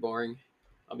was pretty boring.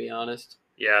 I'll be honest.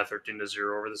 Yeah,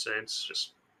 13-0 over the Saints.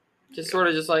 Just sort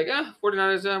of just like,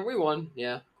 49ers, we won.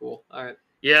 Yeah, cool. All right.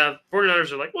 Yeah,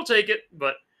 49ers are like, we'll take it,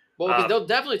 but Well, because they'll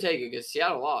definitely take it because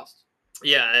Seattle lost.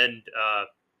 yeah, and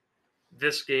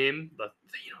this game,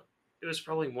 it was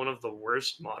probably one of the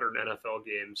worst modern NFL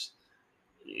games.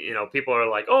 People are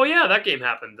like, oh yeah, that game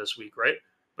happened this week, right?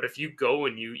 But if you go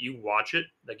and you watch it,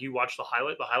 like you watch the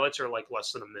highlights are like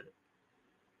less than a minute.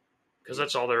 Because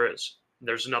that's all there is.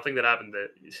 There's nothing that happened.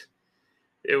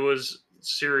 It was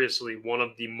seriously one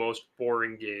of the most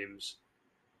boring games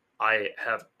I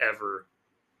have ever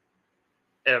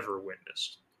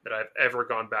witnessed, that I've ever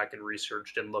gone back and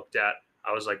researched and looked at.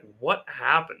 I was like, what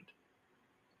happened?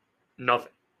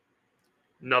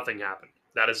 Nothing happened.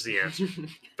 That is the answer.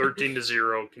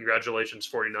 13-0. Congratulations,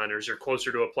 49ers. You're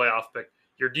closer to a playoff pick.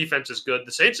 Your defense is good.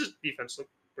 The Saints' defense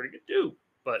looked pretty good too.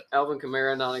 But Alvin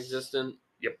Kamara, non-existent.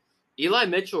 Yep. Eli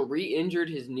Mitchell re-injured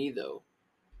his knee, though.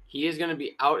 He is going to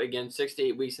be out again 6 to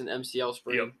 8 weeks in MCL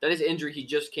sprain. Yep. That is an injury he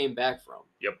just came back from.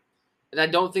 Yep. And I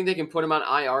don't think they can put him on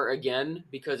IR again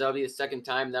because that'll be the second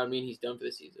time. That would mean he's done for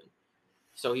the season.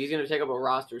 So he's going to take up a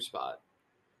roster spot.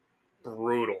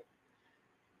 brutal.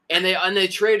 And they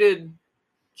traded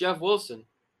Jeff Wilson,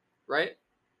 right?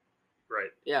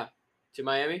 Right. Yeah, to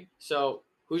Miami. So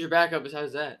who's your backup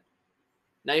besides that?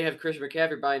 Now you have Christian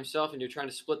McCaffrey by himself, and you're trying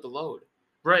to split the load.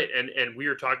 Right, and we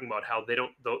were talking about how they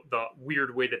don't the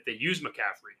weird way that they use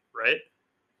McCaffrey, right?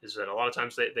 Is that a lot of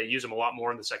times they use him a lot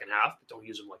more in the second half, but don't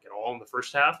use him like at all in the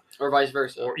first half, Or vice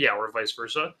versa. or vice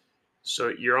versa. So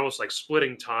you're almost like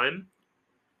splitting time.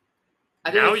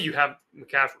 I think Now you have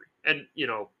McCaffrey, and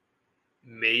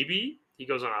maybe he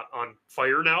goes on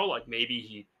fire now. Like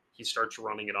maybe he starts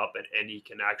running it up, and he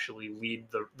can actually lead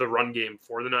the run game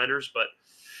for the Niners. But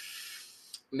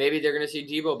maybe they're going to see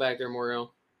Debo back there more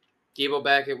now. Debo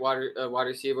back at wide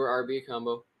receiver RB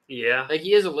combo. yeah, Like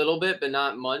he is a little bit, but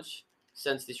not much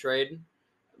since the trade.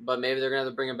 But maybe they're going to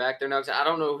have to bring him back there now. 'Cause I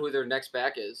don't know who their next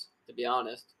back is, to be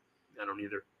honest. I don't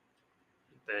either.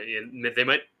 They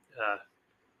might.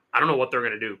 I don't know what they're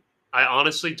going to do. I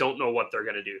honestly don't know what they're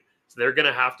going to do. So they're going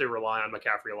to have to rely on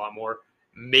McCaffrey a lot more.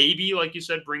 Maybe, like you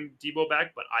said, bring Debo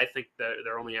back, but I think that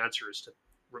their only answer is to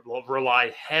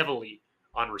rely heavily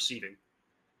on receiving.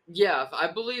 Yeah, I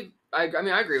believe. I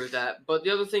agree with that. But the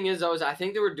other thing is, I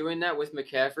think they were doing that with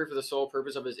McCaffrey for the sole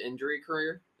purpose of his injury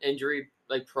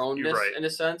proneness, right. in a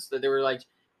sense that they were like,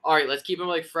 all right, let's keep him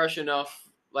like fresh enough.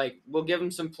 Like we'll give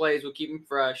him some plays, we'll keep him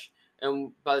fresh,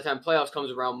 and by the time playoffs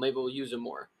comes around, maybe we'll use him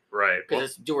more Right.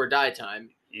 because it's do or die time.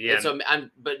 Yeah. And so,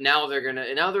 but now they're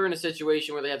in a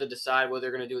situation where they have to decide what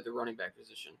they're gonna do with the running back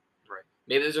position. Right.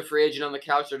 Maybe there's a free agent on the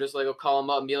couch. They're just like, I'll call him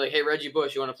up and be like, hey, Reggie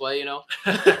Bush, you want to play?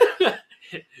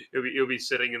 He'll be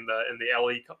sitting in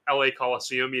the LA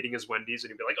Coliseum eating his Wendy's,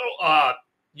 and he'll be like,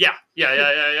 yeah,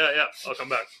 I'll come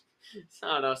back. I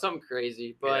don't know, something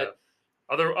crazy, but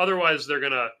Otherwise they're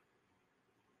gonna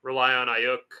rely on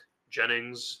Ayuk,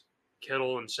 Jennings,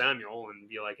 Kittle, and Samuel, and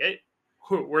be like, hey,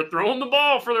 we're throwing the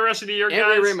ball for the rest of the year, guys.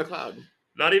 and Ray McLeod.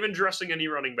 Not even dressing any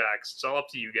running backs. It's all up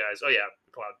to you guys. Oh yeah,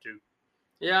 McLeod too.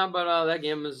 Yeah, but that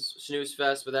game was snooze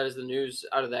fest. But that is the news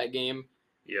out of that game.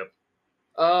 Yep.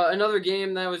 Another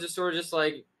game that was just sort of just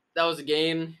like that was a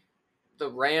game. The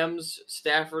Rams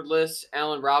Stafford-less,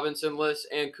 Allen Robinson-less,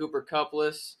 and Cooper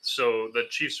Kupp-less. So the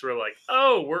Chiefs were like,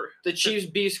 oh, we're The Chiefs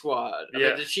B squad. I mean,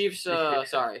 Yeah. the Chiefs.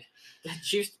 Sorry, the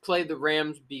Chiefs played the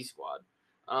Rams B squad.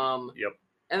 Yep.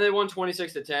 And they won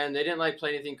 26-10. They didn't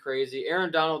play anything crazy.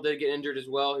 Aaron Donald did get injured as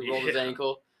well. He rolled his Yeah.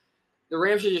 ankle. The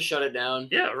Rams should just shut it down.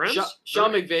 Yeah, Rams.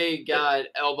 Sean McVay got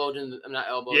elbowed in. Not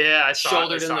elbowed. Yeah, I saw it.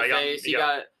 Shouldered I saw in it. the face. He Yeah.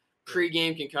 got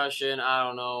pre-game concussion. I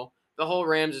don't know. The whole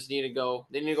Rams just need to go.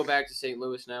 They need to go back to St.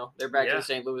 Louis now. They're back to Yeah. the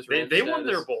St. Louis They Rams. won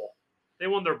their status. bowl. They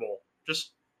won their bowl.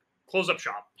 Just close up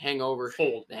shop. Hangover.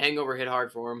 Fold. The hangover hit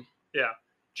hard for him.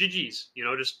 GG's.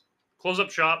 Just close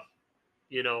up shop.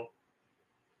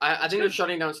 I think good. they're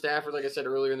shutting down Stafford, like I said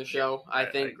earlier in the show. I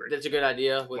I think agree. that's a good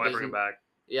idea. Why bring him back?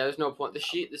 Yeah, there's no point. The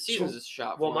season's a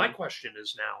shot. Well, for my him. question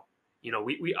is now,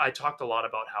 I talked a lot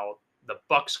about how the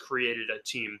Bucks created a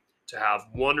team to have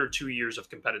 1 or 2 years of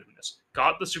competitiveness,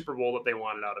 got the Super Bowl that they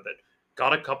wanted out of it,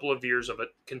 got a couple of years of a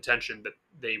contention that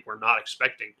they were not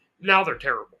expecting. Now they're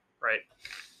terrible, right?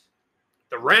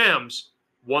 The Rams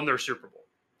won their Super Bowl.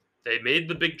 They made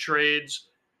the big trades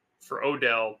for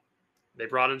Odell. They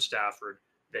brought in Stafford.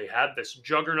 They had this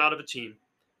juggernaut of a team.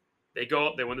 They go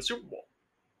up, they win the Super Bowl.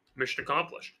 Mission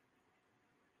accomplished.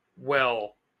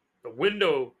 Well, the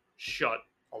window shut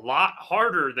a lot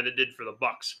harder than it did for the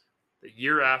Bucks the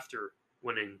year after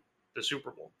winning the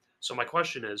Super Bowl. So my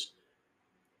question is,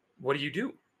 what do you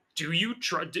do? Do you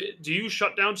try? Do you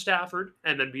shut down Stafford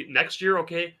and then be next year?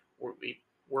 Okay,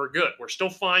 we're good. We're still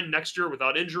fine next year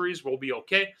without injuries. We'll be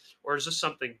okay. Or is this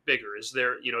something bigger? Is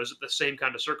there, is it the same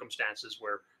kind of circumstances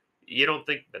where you don't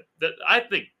think that I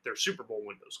think their Super Bowl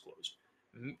window's closed.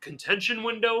 Contention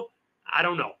window, I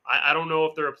don't know. I don't know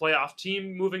if they're a playoff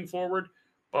team moving forward.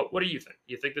 But what do you think?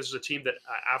 You think this is a team that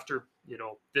after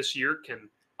this year can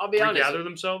I'll be honest. regather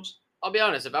themselves? I'll be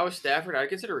honest. If I was Stafford, I'd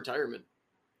consider retirement.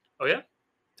 Oh yeah.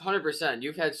 100%.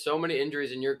 You've had so many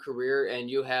injuries in your career, and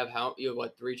you have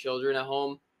what, 3 children at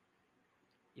home?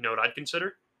 You know what I'd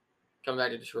consider? Coming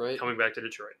back to Detroit? Coming back to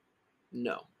Detroit.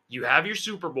 No. You have your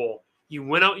Super Bowl. You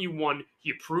went out, you won.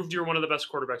 You proved you're one of the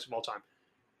best quarterbacks of all time.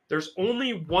 There's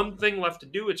only one thing left to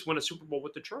do. It's win a Super Bowl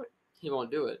with Detroit. He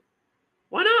won't do it.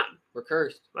 Why not? We're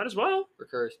cursed. Might as well. We're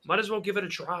cursed. Might as well give it a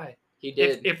try. He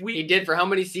did. He did for how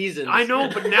many seasons? I know,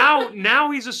 but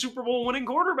now he's a Super Bowl winning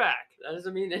quarterback. That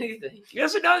doesn't mean anything.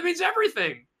 Yes, it does. It means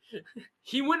everything.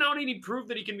 He went out and he proved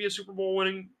that he can be a Super Bowl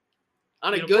winning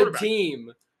on a good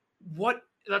team.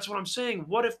 That's what I'm saying.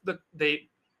 What if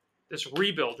this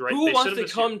rebuild, right? Who wants to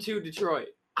come to Detroit?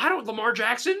 Lamar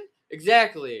Jackson?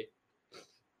 Exactly.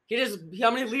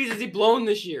 How many leads has he blown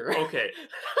this year? Okay.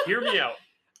 Hear me out.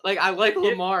 I like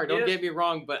Lamar, don't get me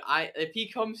wrong, but if he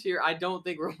comes here, I don't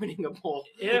think we're winning a bowl.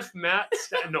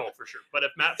 No, for sure. But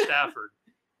if Matt Stafford,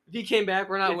 if he came back,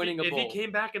 we're not winning a bowl. If he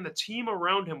came back and the team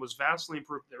around him was vastly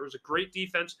improved, there was a great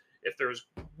defense. If there's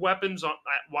weapons at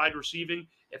wide receiving,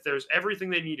 if there's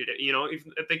everything they needed,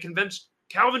 if they convinced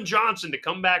Calvin Johnson to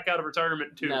come back out of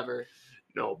retirement too. Never.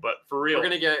 No, but for real. We're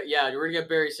gonna get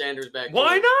Barry Sanders back.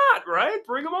 Why not? Right?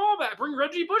 Bring them all back. Bring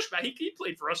Reggie Bush back. He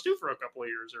played for us too for a couple of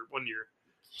years or 1 year.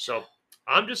 So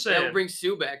I'm just saying. We'll bring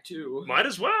Sue back too. Might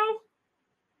as well.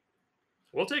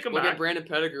 We'll take him back. We'll get Brandon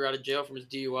Pettigrew out of jail from his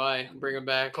DUI and bring him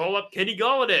back. Call up Kenny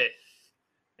Galladay.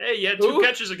 Hey, you had 2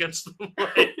 catches against the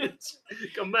Lions.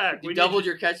 Come back. You doubled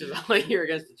your catches all year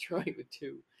against Detroit with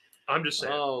 2. I'm just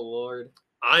saying. Oh, Lord.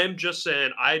 I am just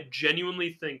saying, I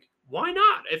genuinely think, why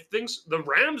not? The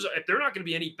Rams, if they're not going to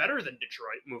be any better than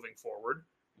Detroit moving forward,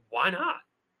 why not?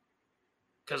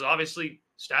 Because obviously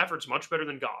Stafford's much better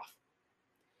than Goff.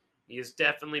 He is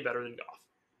definitely better than Goff.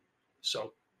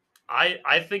 So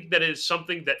I think that is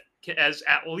something that is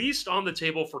at least on the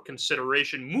table for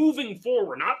consideration moving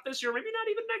forward. Not this year, maybe not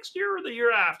even next year or the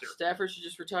year after. Stafford should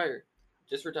just retire.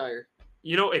 Just retire.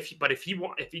 If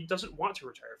he doesn't want to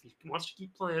retire, if he wants to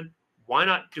keep playing, why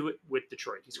not do it with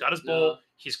Detroit? He's got his bowl.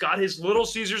 He's got his Little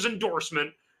Caesars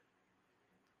endorsement.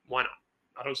 Why not?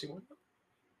 I don't see one.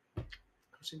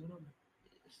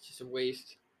 It's just a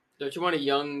waste. Don't you want a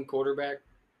young quarterback?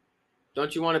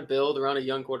 Don't you want to build around a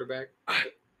young quarterback?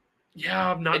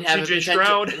 Yeah, I'm not CJ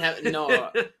Stroud.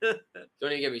 No,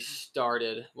 don't even get me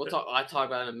started. I'll talk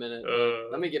about it in a minute.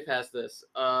 Let me get past this.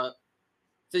 So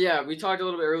yeah, we talked a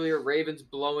little bit earlier. Ravens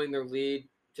blowing their lead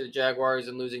to the Jaguars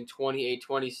and losing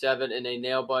 28-27 in a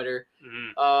nail biter.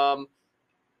 Mm-hmm.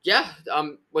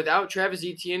 Without Travis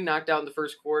Etienne knocked out in the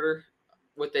first quarter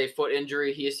with a foot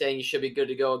injury, he is saying he should be good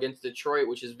to go against Detroit,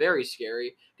 which is very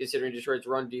scary considering Detroit's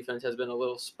run defense has been a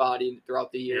little spotty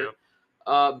throughout the year.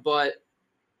 Yeah. But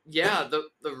yeah,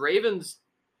 the Ravens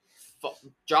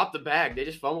dropped the bag. They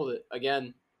just fumbled it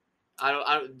again.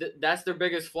 That's their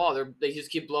biggest flaw. They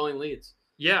just keep blowing leads.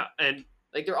 Yeah, and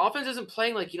their offense isn't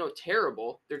playing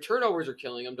terrible. Their turnovers are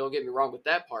killing them. Don't get me wrong with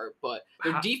that part, but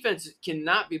their defense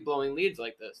cannot be blowing leads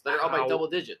like this. They're up by double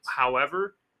digits.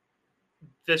 However,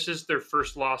 this is their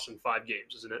first loss in 5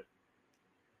 games, isn't it?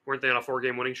 Weren't they on a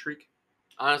 4-game winning streak?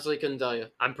 Honestly, couldn't tell you.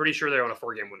 I'm pretty sure they're on a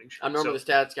 4-game winning streak. I'm normally the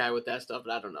stats guy with that stuff,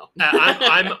 but I don't know.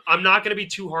 I'm not going to be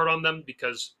too hard on them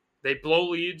because they blow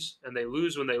leads and they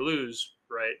lose when they lose,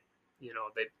 right?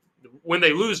 When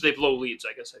they lose, they blow leads,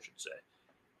 I guess I should say.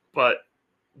 But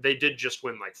they did just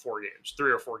win 4 games, 3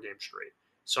 or 4 games straight.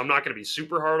 So I'm not going to be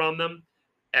super hard on them.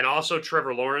 And also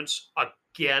Trevor Lawrence,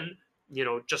 again,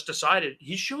 just decided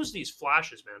he shows these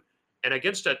flashes, man. And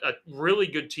against a really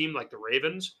good team like the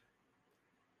Ravens,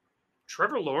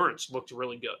 Trevor Lawrence looked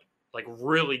really good.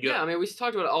 Really good. Yeah, I mean, we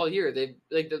talked about it all year. They've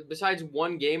besides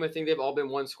one game, I think they've all been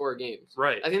 1-score games.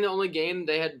 Right. I think the only game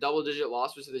they had double-digit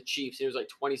loss was to the Chiefs. It was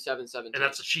 27-17. And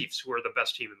that's the Chiefs, who are the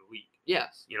best team in the league.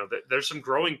 Yes. There's some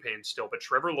growing pains still, but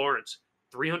Trevor Lawrence,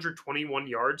 321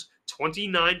 yards,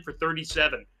 29 for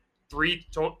 37, 3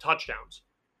 touchdowns.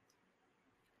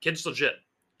 Kid's legit.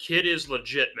 Kid is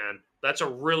legit, man. That's a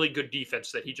really good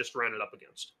defense that he just ran it up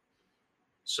against.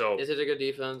 So is it a good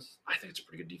defense? I think it's a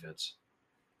pretty good defense.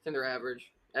 I think they're average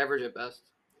at best.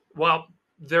 Well,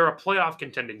 they're a playoff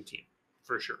contending team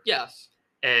for sure. Yes.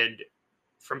 And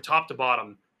from top to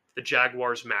bottom, the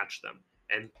Jaguars match them.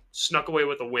 and snuck away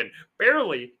with a win.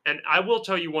 Barely. And I will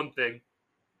tell you one thing.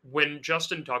 When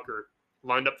Justin Tucker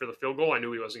lined up for the field goal, I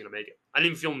knew he wasn't going to make it. I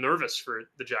didn't even feel nervous for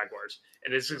the Jaguars.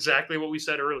 And it's exactly what we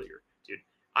said earlier, dude.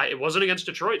 It wasn't against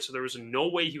Detroit, so there was no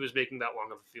way he was making that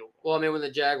long of a field goal. Well, I mean, when the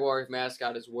Jaguars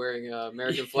mascot is wearing an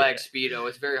American flag Speedo,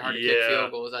 it's very hard to kick field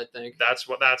goals, I think. That's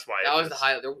why. That was the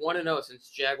highlight. They're 1-0 since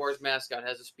Jaguars mascot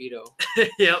has a Speedo.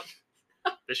 Yep.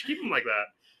 They should keep him like that.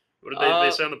 What did they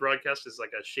say on the broadcast? Is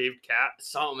like a shaved cat?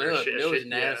 Something. It was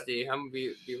nasty. I'm going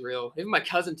to be real. Even my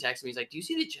cousin texted me. He's like, do you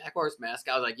see the Jaguars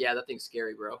mascot? I was like, yeah, that thing's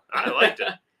scary, bro. I liked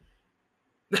it.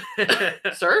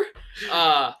 Sir?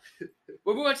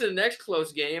 We'll move on to the next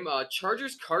close game.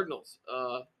 Chargers-Cardinals.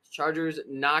 Chargers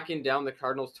knocking down the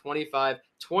Cardinals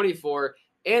 25-24.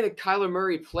 And Kyler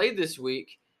Murray played this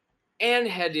week and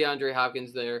had DeAndre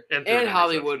Hopkins there and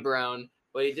Hollywood Brown.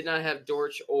 But he did not have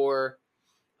Dortch or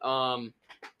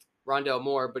Rondell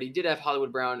Moore, but he did have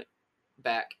Hollywood Brown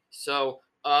back. So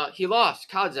he lost.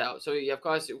 Cod's out. So of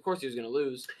course he was going to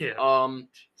lose. Yeah.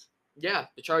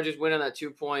 The Chargers win on that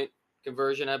 2-point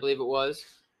conversion, I believe it was.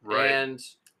 Right. And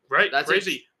that's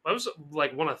crazy. That was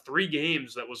like one of 3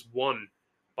 games that was won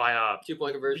by a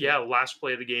 2-point conversion. Yeah, last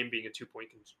play of the game being a 2-point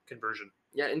conversion.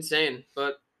 Yeah, insane.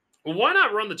 But why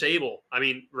not run the table? I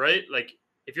mean, right? Like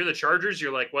if you're the Chargers,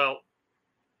 you're like, well,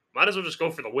 might as well just go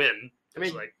for the win. I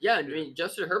mean,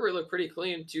 Justin Herbert looked pretty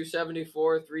clean.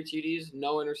 274, 3 TDs,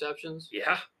 no interceptions.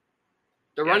 Yeah.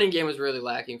 The running game was really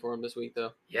lacking for him this week,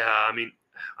 though. Yeah, I mean,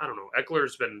 I don't know.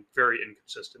 Eckler's been very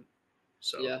inconsistent.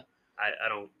 So yeah.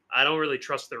 I don't really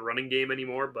trust their running game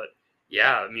anymore. But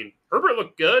yeah, I mean, Herbert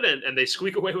looked good, and they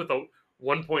squeak away with a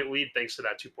 1-point lead thanks to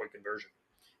that 2-point conversion.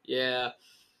 Yeah.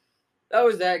 That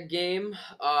was that game.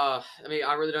 I mean,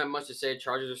 I really don't have much to say.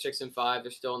 Chargers are 6-5.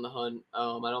 They're still in the hunt.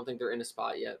 I don't think they're in a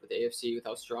spot yet with the AFC with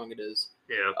how strong it is.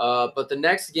 Yeah. But the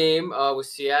next game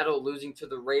was Seattle losing to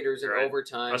the Raiders in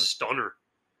overtime. A stunner.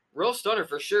 Real stunner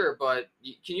for sure. But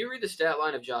can you read the stat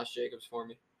line of Josh Jacobs for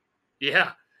me?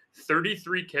 Yeah.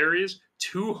 33 carries,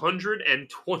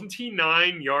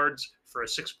 229 yards for a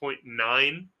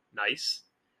 6.9 nice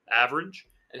average.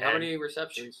 And how many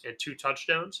receptions? And 2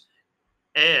 touchdowns.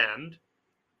 And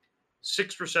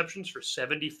 6 receptions for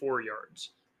 74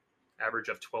 yards. Average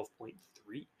of 12.3.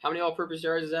 How many all-purpose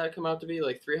yards does that come out to be?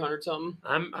 Like 300 something?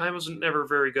 I wasn't never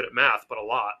very good at math, but a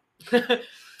lot.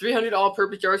 300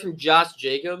 all-purpose yards from Josh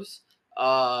Jacobs.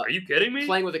 Are you kidding me?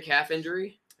 Playing with a calf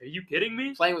injury. Are you kidding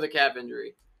me? Playing with a calf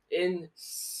injury.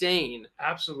 Insane.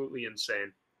 Absolutely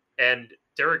insane. And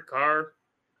Derek Carr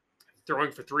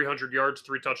throwing for 300 yards,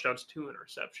 3 touchdowns, 2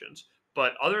 interceptions.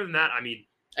 But other than that, I mean,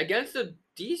 against a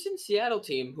decent Seattle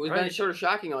team who's been sort of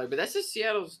shocking only, but that's just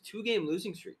Seattle's 2-game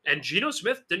losing streak. And Geno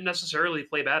Smith didn't necessarily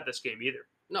play bad this game either.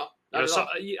 No, not at all.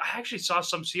 I actually saw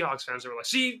some Seahawks fans that were like,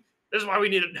 see, this is why we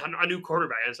need a new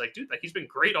quarterback. And it's like, dude, like he's been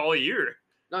great all year.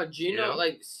 No, Geno,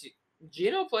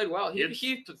 Geno played well.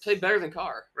 He played better than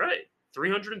Carr. Right.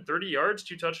 330 yards,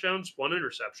 2 touchdowns, 1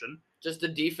 interception. Just the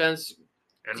defense.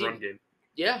 And run game.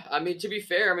 Yeah, I mean, to be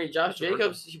fair, Josh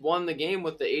Jacobs he won the game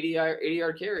with the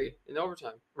 80-yard carry in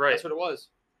overtime. Right. That's what it was.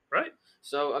 Right.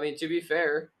 So, to be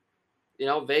fair,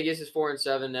 Vegas is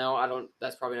 4-7 now.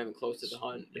 That's probably not even close to the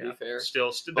hunt, to be fair.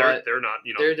 Still they're not,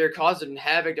 They're causing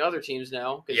havoc to other teams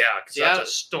now. Yeah, because that's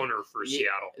a stunner for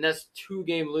Seattle. And that's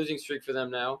 2-game losing streak for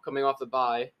them now, coming off the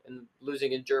bye and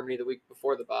losing in Germany the week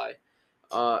before the bye.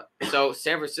 So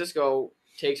San Francisco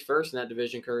takes first in that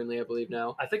division currently, I believe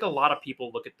now. I think a lot of people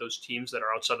look at those teams that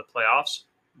are outside the playoffs.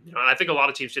 And I think a lot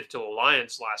of teams did it to the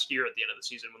Lions last year at the end of the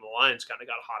season when the Lions kind of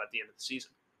got hot at the end of the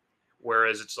season.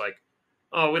 Whereas it's like,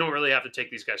 oh, we don't really have to take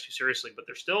these guys too seriously, but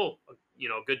they're still, a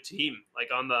good team. Like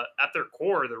at their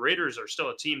core, the Raiders are still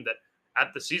a team that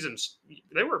at the season,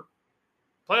 they were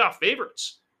playoff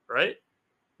favorites, right?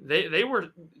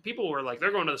 People were like,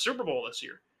 they're going to the Super Bowl this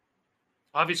year.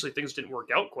 Obviously, things didn't work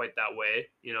out quite that way,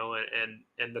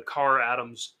 and the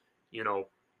Carr-Adams,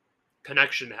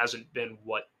 connection hasn't been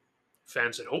what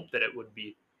fans had hoped that it would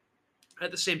be.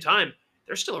 At the same time,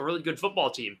 they're still a really good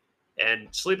football team, and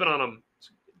sleeping on them is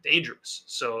dangerous.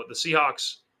 So the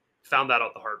Seahawks found that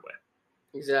out the hard way.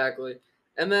 Exactly.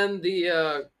 And then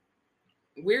the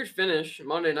weird finish,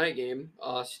 Monday night game,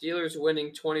 Steelers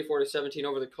winning 24-17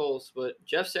 over the Colts, but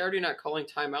Jeff Saturday not calling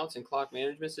timeouts in clock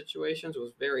management situations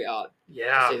was very odd,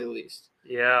 to say the least.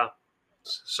 Yeah.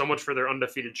 So much for their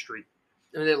undefeated streak.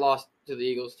 And they lost to the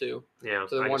Eagles, too. Yeah.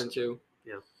 So they're 1-2.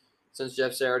 Yeah. Since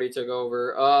Jeff Saturday took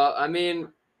over.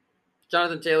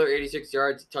 Jonathan Taylor, 86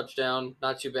 yards, touchdown,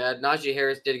 not too bad. Najee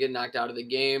Harris did get knocked out of the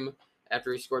game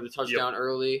after he scored the touchdown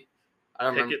early. I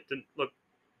don't remember. Pickett didn't look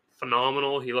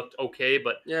phenomenal. He looked okay,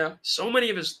 but yeah, so many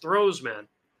of his throws, man.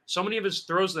 so many of his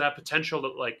throws that have potential to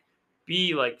like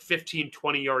be like 15,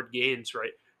 20-yard gains,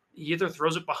 right? He either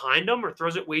throws it behind them or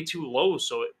throws it way too low,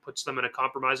 so it puts them in a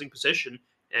compromising position,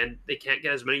 and they can't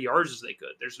get as many yards as they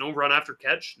could. There's no run after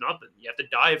catch, nothing. You have to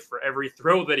dive for every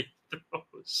throw that he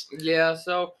throws. Yeah,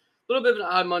 so a little bit of an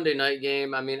odd Monday night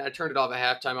game. I mean, I turned it off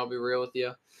at halftime, I'll be real with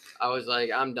you. I was like,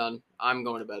 I'm done. I'm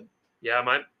going to bed. Yeah,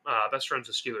 my best friend's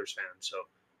a Steelers fan, so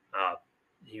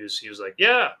he was like,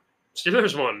 yeah,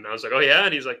 Steelers won. And I was like, oh yeah,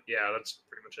 and he's like, yeah, that's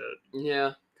pretty much it,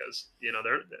 Yeah, because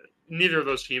they're neither of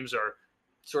those teams are.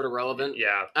 sort of relevant.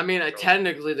 Yeah, I mean, relevant.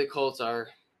 technically the Colts are.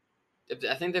 If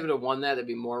I think they would have won that, they'd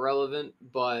be more relevant,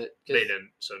 but they didn't.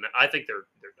 So I think they're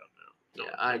done now.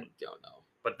 Yeah, I don't know.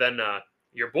 But then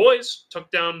your boys took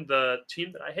down the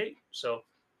team that I hate. So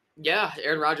Yeah,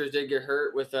 Aaron Rodgers did get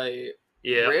hurt with a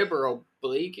yeah, rib or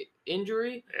oblique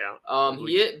injury. yeah.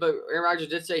 But Aaron Rodgers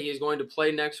did say he's going to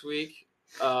play next week.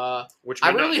 Which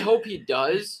I would really not- hope he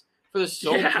does for the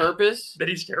sole Yeah. purpose. that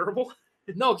he's terrible.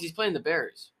 No, because he's playing the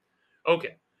Bears.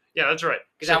 Okay, yeah, that's right.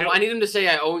 Because So I need him to say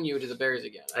I own you to the Bears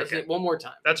again. I Okay. think one more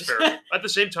time. that's fair. At the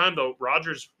same time, though,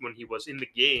 Rodgers, when he was in the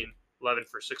game, 11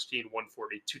 for 16,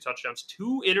 140, 2 touchdowns,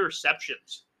 2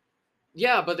 interceptions.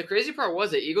 Yeah, but the crazy part was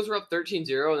that Eagles were up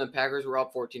 13-0 and then Packers were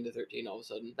up 14-13 all of a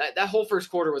sudden. That whole first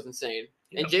quarter was insane.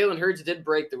 And Jalen Hurts did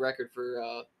break the record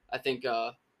for I think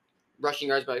rushing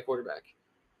yards by a quarterback.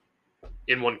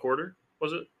 In one quarter,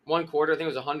 was it? One quarter, I think it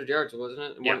was 100 yards, wasn't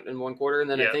it? Yeah. In one quarter, and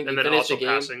then yeah, I think and he then finished also the game.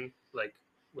 passing like.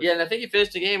 with- Yeah, and I think he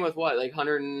finished the game with what, like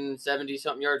 170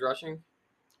 something yards rushing.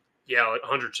 Yeah, like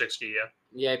 160. Yeah,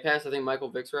 Yeah, he passed I think Michael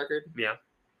Vick's record. yeah.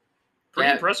 Pretty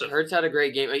Yeah, impressive. Hurts had a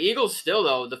great game. Eagles still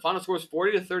though, the final score is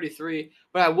 40-33.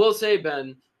 But I will say,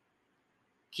 Ben,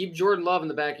 keep Jordan Love in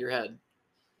the back of your head.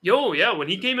 Yo, yeah, when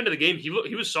he came into the game, he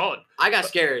was solid. I got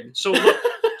scared. So look,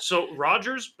 so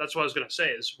Rodgers, that's what I was gonna say.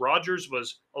 Is Rodgers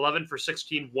was 11 for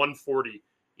 16, 140.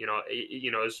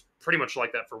 Is pretty much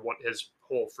like that for his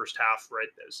whole first half, right?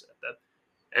 At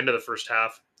that end of the first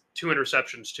half, 2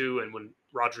 interceptions too. And when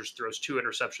Rodgers throws 2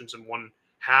 interceptions in one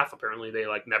half, apparently they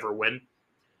like never win.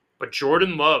 But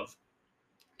Jordan Love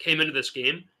came into this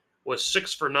game, was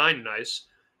 6 for 9, nice,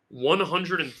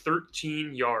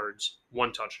 113 yards,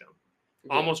 1 touchdown.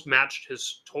 Yeah. Almost matched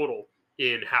his total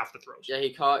in half the throws. Yeah,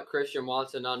 he caught Christian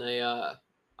Watson on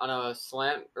a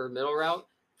slant or middle route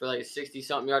for like a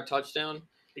 60-something yard touchdown.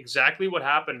 Exactly what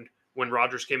happened when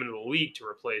Rodgers came into the league to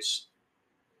replace,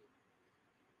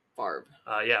 Favre.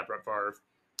 Brett Favre.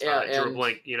 Yeah, Drew and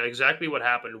Blank. Exactly what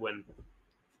happened when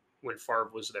Favre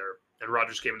was there and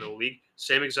Rodgers came into the league.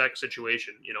 Same exact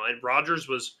situation. And Rodgers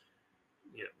was,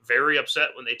 very upset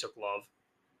when they took Love.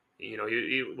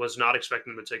 He was not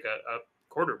expecting them to take a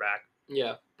quarterback,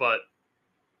 yeah, but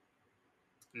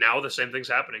now the same thing's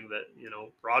happening that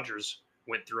Rodgers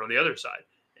went through on the other side.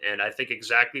 And I think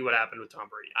exactly what happened with Tom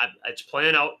Brady. It's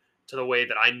playing out to the way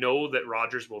that I know that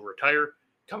Rodgers will retire,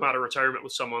 come out of retirement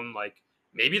with someone like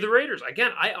maybe the Raiders.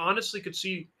 Again, I honestly could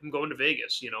see him going to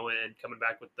Vegas, and coming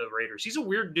back with the Raiders. He's a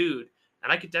weird dude,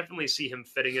 and I could definitely see him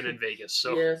fitting in Vegas.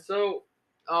 So yeah. So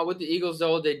with the Eagles,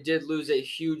 though, they did lose a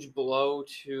huge blow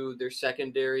to their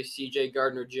secondary. C.J.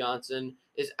 Gardner-Johnson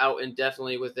is out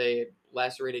indefinitely with a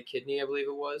lacerated kidney, I believe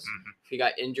it was. Mhm. He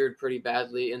got injured pretty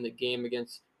badly in the game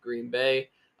against Green Bay.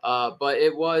 But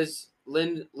it was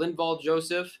Linval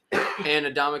Joseph and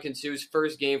Ndamukong Suh's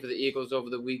first game for the Eagles over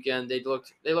the weekend. They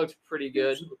looked pretty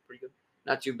good. pretty good.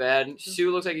 Not too bad.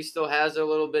 Sue looks like he still has it a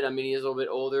little bit. I mean, he is a little bit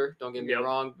older. Don't get me Yep.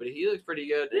 wrong, but he looks pretty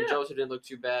good. And Yeah. Joseph didn't look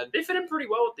too bad. They fit in pretty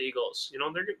well with the Eagles.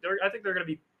 I think they're going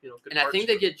to be, good And I think partners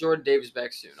they for- get Jordan Davis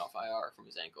back soon off IR from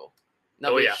his ankle.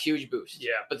 That'll be yeah. a huge boost.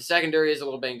 Yeah. But the secondary is a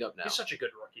little banged up now. He's such a good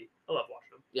rookie. I love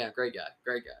watching him. Yeah, great guy.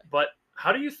 Great guy. But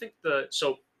how do you think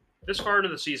so this far into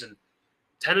the season,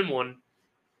 10-1,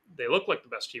 they look like the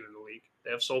best team in the league.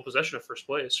 They have sole possession of first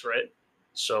place, right?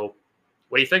 So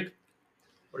what do you think?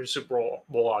 What are your Super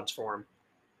Bowl odds for them?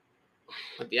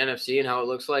 With the NFC and how it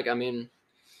looks like, I mean,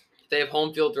 if they have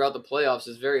home field throughout the playoffs,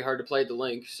 it's very hard to play at the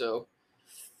Link. So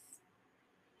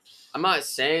I'm not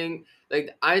saying,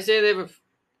 I say they have a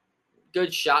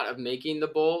good shot of making the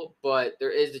bowl, but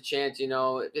there is the chance,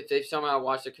 if they somehow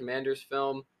watch the Commanders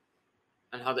film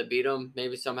and how they beat them,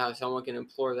 maybe somehow someone can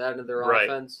implore that into their Right.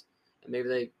 offense, and maybe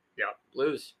they Yeah.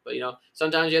 lose. But,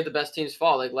 sometimes you have the best teams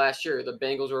fall. Like last year, the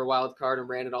Bengals were a wild card and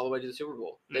ran it all the way to the Super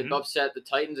Bowl. They've Mhm. upset the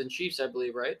Titans and Chiefs, I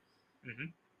believe, right? Mm-hmm.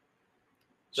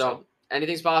 So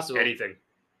anything's possible. anything.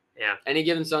 Yeah. Any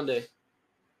given Sunday.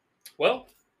 Well,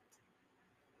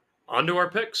 on to our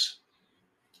picks.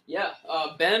 Yeah,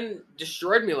 Ben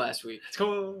destroyed me last week. Let's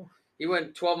go. He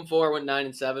went 12-4, went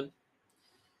 9-7.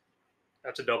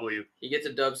 That's a W. He gets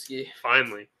a Dubski.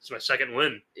 Finally. It's my second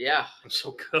win. Yeah, I'm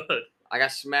so good. I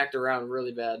got smacked around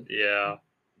really bad. Yeah.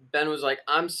 Ben was like,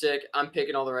 I'm sick. I'm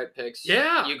picking all the right picks.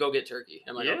 Yeah. You go get turkey.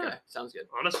 I'm like, Yeah. okay, sounds good.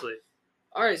 Honestly.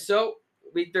 All right, so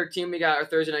week 13, we got our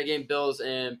Thursday night game, Bills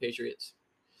and Patriots.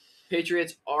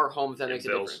 Patriots are home if that Yeah, makes a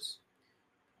Bills. difference.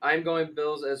 I'm going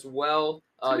Bills as well.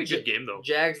 It's going to be a good game, though.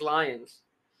 Jags, Lions.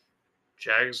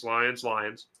 Jags, Lions.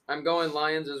 I'm going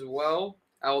Lions as well.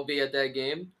 I will be at that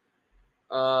game.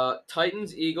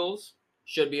 Titans, Eagles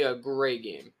should be a great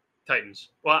game. Titans.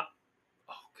 What?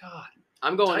 Oh, God.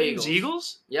 I'm going Titans, Eagles.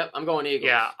 Eagles? Yep, I'm going Eagles.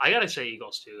 Yeah, I got to say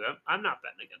Eagles, too. I'm not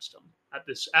betting against them at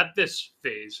this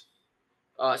phase.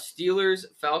 Steelers,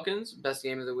 Falcons, best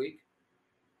game of the week.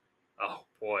 Oh,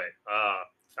 boy.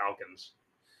 Falcons.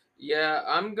 Yeah,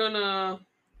 I'm gonna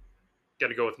Got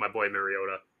to go with my boy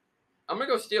Mariota.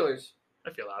 go Steelers.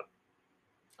 I feel that.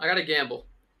 I gotta gamble.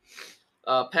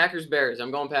 Packers, Bears.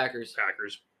 I'm going Packers.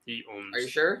 Packers. He owns. Are you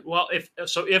sure? Well,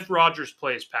 if Rodgers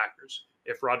plays, Packers.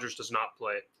 If Rodgers does not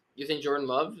play, You think Jordan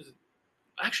Love?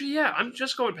 actually, yeah, I'm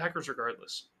just going Packers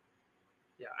regardless.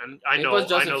 Yeah, and I know, Plus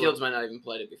Justin I know, Fields might not even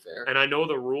play, to be fair. and I know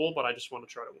the rule, but I just want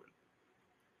to try to win.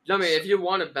 I mean, if you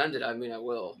want to bend it, I mean, I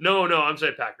will. No, I'm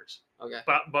saying Packers. Okay.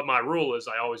 But my rule is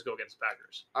I always go against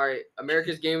Packers. All right.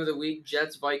 America's game of the week: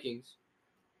 Jets, Vikings.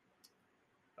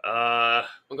 I'm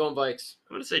I'm going Vikes.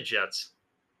 gonna say Jets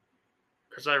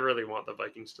because I really want the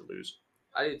Vikings to lose.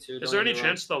 I do too. Is don't there get any me wrong.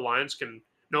 chance the Lions can?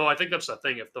 No, I think that's the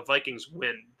thing. If the Vikings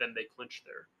win, then they clinch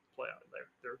their playoff,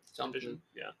 their Something. division.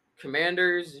 Yeah.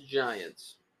 Commanders,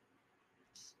 Giants.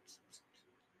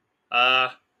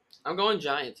 I'm going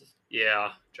Giants. Yeah,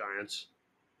 Giants.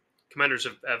 Commanders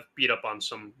have beat up on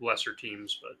some lesser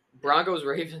teams, but Broncos,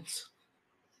 Ravens.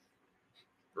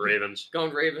 Ravens.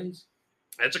 Going Ravens.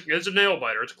 It's a nail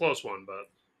biter. It's a close one, but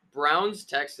Browns,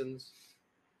 Texans.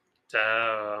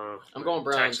 I'm going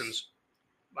Browns. Texans.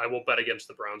 I will bet against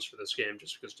the Browns for this game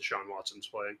just because Deshaun Watson's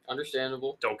playing.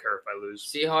 Understandable. Don't care if I lose.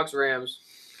 Seahawks, Rams.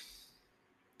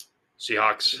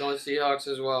 Seahawks. I'm going Seahawks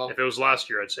as well. If it was last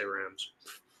year, I'd say Rams.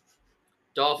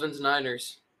 Dolphins,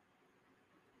 Niners.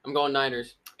 I'm going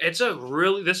Niners. This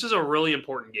is a really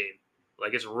important game.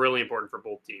 Like, it's really important for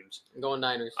both teams. I'm going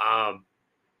Niners. I'm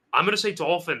going to say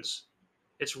Dolphins.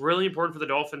 It's really important for the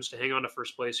Dolphins to hang on to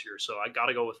first place here, so I got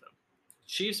to go with them.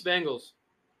 Chiefs, Bengals.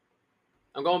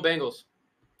 I'm going Bengals.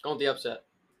 Going with the upset.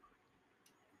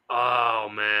 Oh,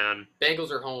 man. Bengals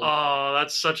are home. Oh,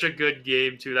 that's such a good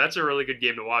game, too. That's a really good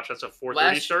game to watch. That's a 4:30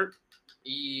 Last- start.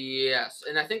 Yes.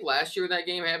 And I think last year when that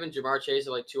game happened, Jamar Chase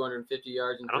had like 250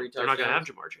 yards and 3 touchdowns. They're not going to have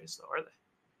Jamar Chase, though, are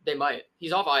they? They might.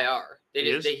 He's off IR. He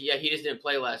He just didn't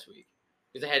play last week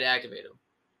because they had to activate him.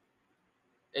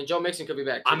 And Joe Mixon could be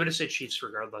back, too. I'm going to say Chiefs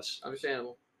regardless.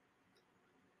 Understandable.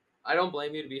 I don't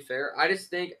blame you, to be fair. I just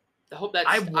think I hope that's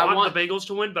I want the Bengals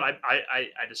to win, but I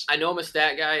just I know I'm a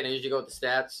stat guy and I usually go with the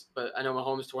stats, but I know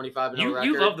Mahomes 25 and 0 record.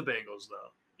 you love the Bengals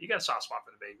though. You got a soft spot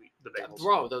for the Bengals.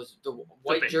 Bro, the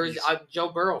white Bengals. jersey. I'm Joe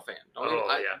Burrow fan.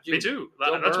 Me too.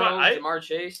 Joe That's Burrow, why Jamar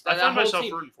Chase. I That found whole myself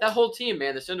team, rooting for that them. whole team,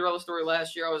 man. The Cinderella story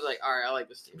last year. I was like, all right, I like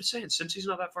this team. I'm just saying, Cincy's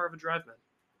not that far of a drive, man.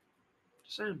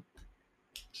 Just saying.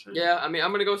 Yeah, I mean,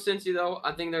 I'm gonna go Cincy though.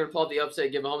 I think they're gonna pull out the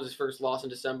upset, give Mahomes his first loss in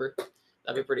December.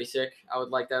 That'd be pretty sick. I would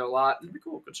like that a lot. It'd be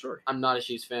cool. Good story. I'm not a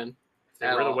Chiefs fan. They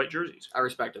at wear the all. white jerseys. I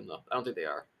respect them though. I don't think they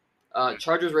are.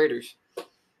 Chargers, Raiders.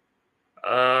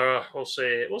 We'll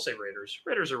say Raiders.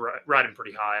 Raiders are riding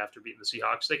pretty high after beating the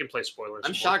Seahawks. They can play spoilers.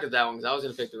 I'm shocked at that one because I was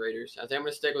gonna pick the Raiders. I think I'm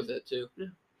gonna stick with it too. Yeah.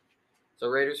 So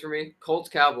Raiders for me. Colts,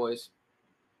 Cowboys.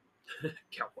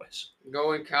 Cowboys.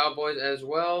 Going Cowboys as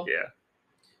well. Yeah.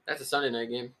 That's a Sunday night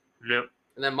game. Yep.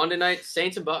 And then Monday night,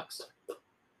 Saints and Bucks.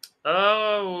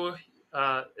 Oh,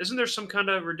 isn't there some kind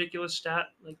of ridiculous stat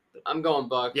like? I'm going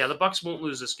Bucks. Yeah, the Bucks won't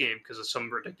lose this game because of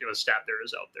some ridiculous stat there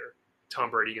is out there. Tom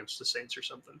Brady against the Saints or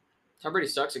something. Tom Brady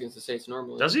sucks against the Saints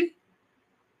normally. Does he?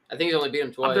 I think he's only beat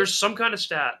him twice. There's some kind of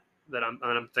stat that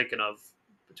I'm thinking of.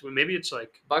 Maybe it's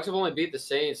like Bucks have only beat the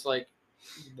Saints like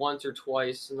once or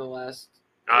twice in the last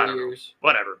I 3 don't know. years.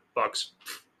 Whatever. Bucks.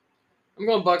 I'm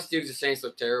going Bucks too because the Saints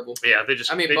look terrible. Yeah, they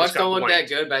just. I mean, they Bucks just got don't look blanked.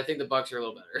 that good, but I think the Bucks are a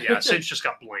little better. Yeah, Saints just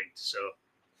got blanked. So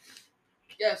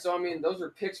Yeah, so I mean, those are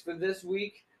picks for this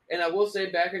week. And I will say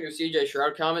back on your CJ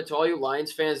Stroud comment, to all you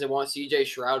Lions fans that want CJ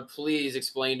Stroud, please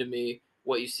explain to me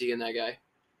what you see in that guy.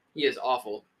 He is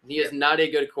awful. He is not a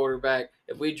good quarterback.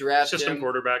 If we draft system him,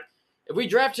 quarterback.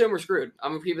 we're screwed.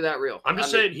 I'm gonna keep it that real. I'm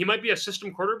just saying he might be a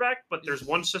system quarterback, but there's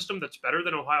one system that's better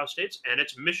than Ohio State's, and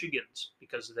it's Michigan's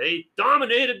because they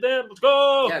dominated them. Let's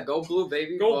go. Yeah, go blue,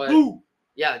 baby. Go but blue.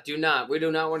 Yeah, we do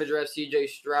not want to draft CJ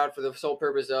Stroud for the sole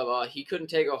purpose of he couldn't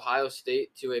take Ohio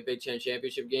State to a Big Ten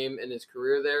championship game in his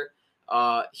career there.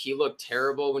 He looked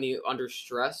terrible when he under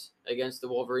stress against the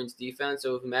Wolverines defense.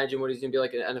 So imagine what he's going to be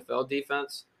like in NFL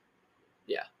defense.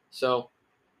 Yeah. So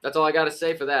that's all I got to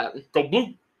say for that. Go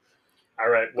Blue. All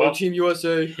right. Go Well, Team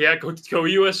USA. yeah, go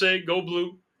USA, go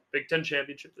Blue. Big Ten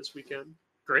championship this weekend.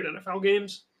 Great NFL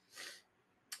games.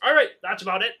 All right, that's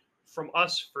about it from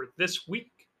us for this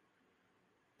week.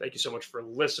 Thank you so much for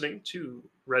listening to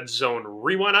Red Zone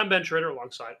Rewind. I'm Ben Schrader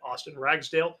alongside Austin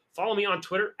Ragsdale. Follow me on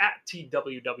Twitter at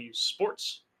TWW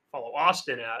Sports. Follow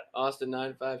Austin at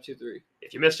Austin9523.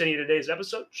 If you missed any of today's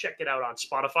episode, check it out on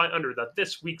Spotify under the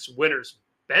This Week's Winners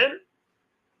banner.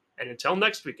 And until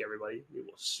next week, everybody, we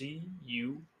will see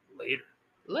you later.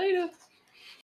 Later.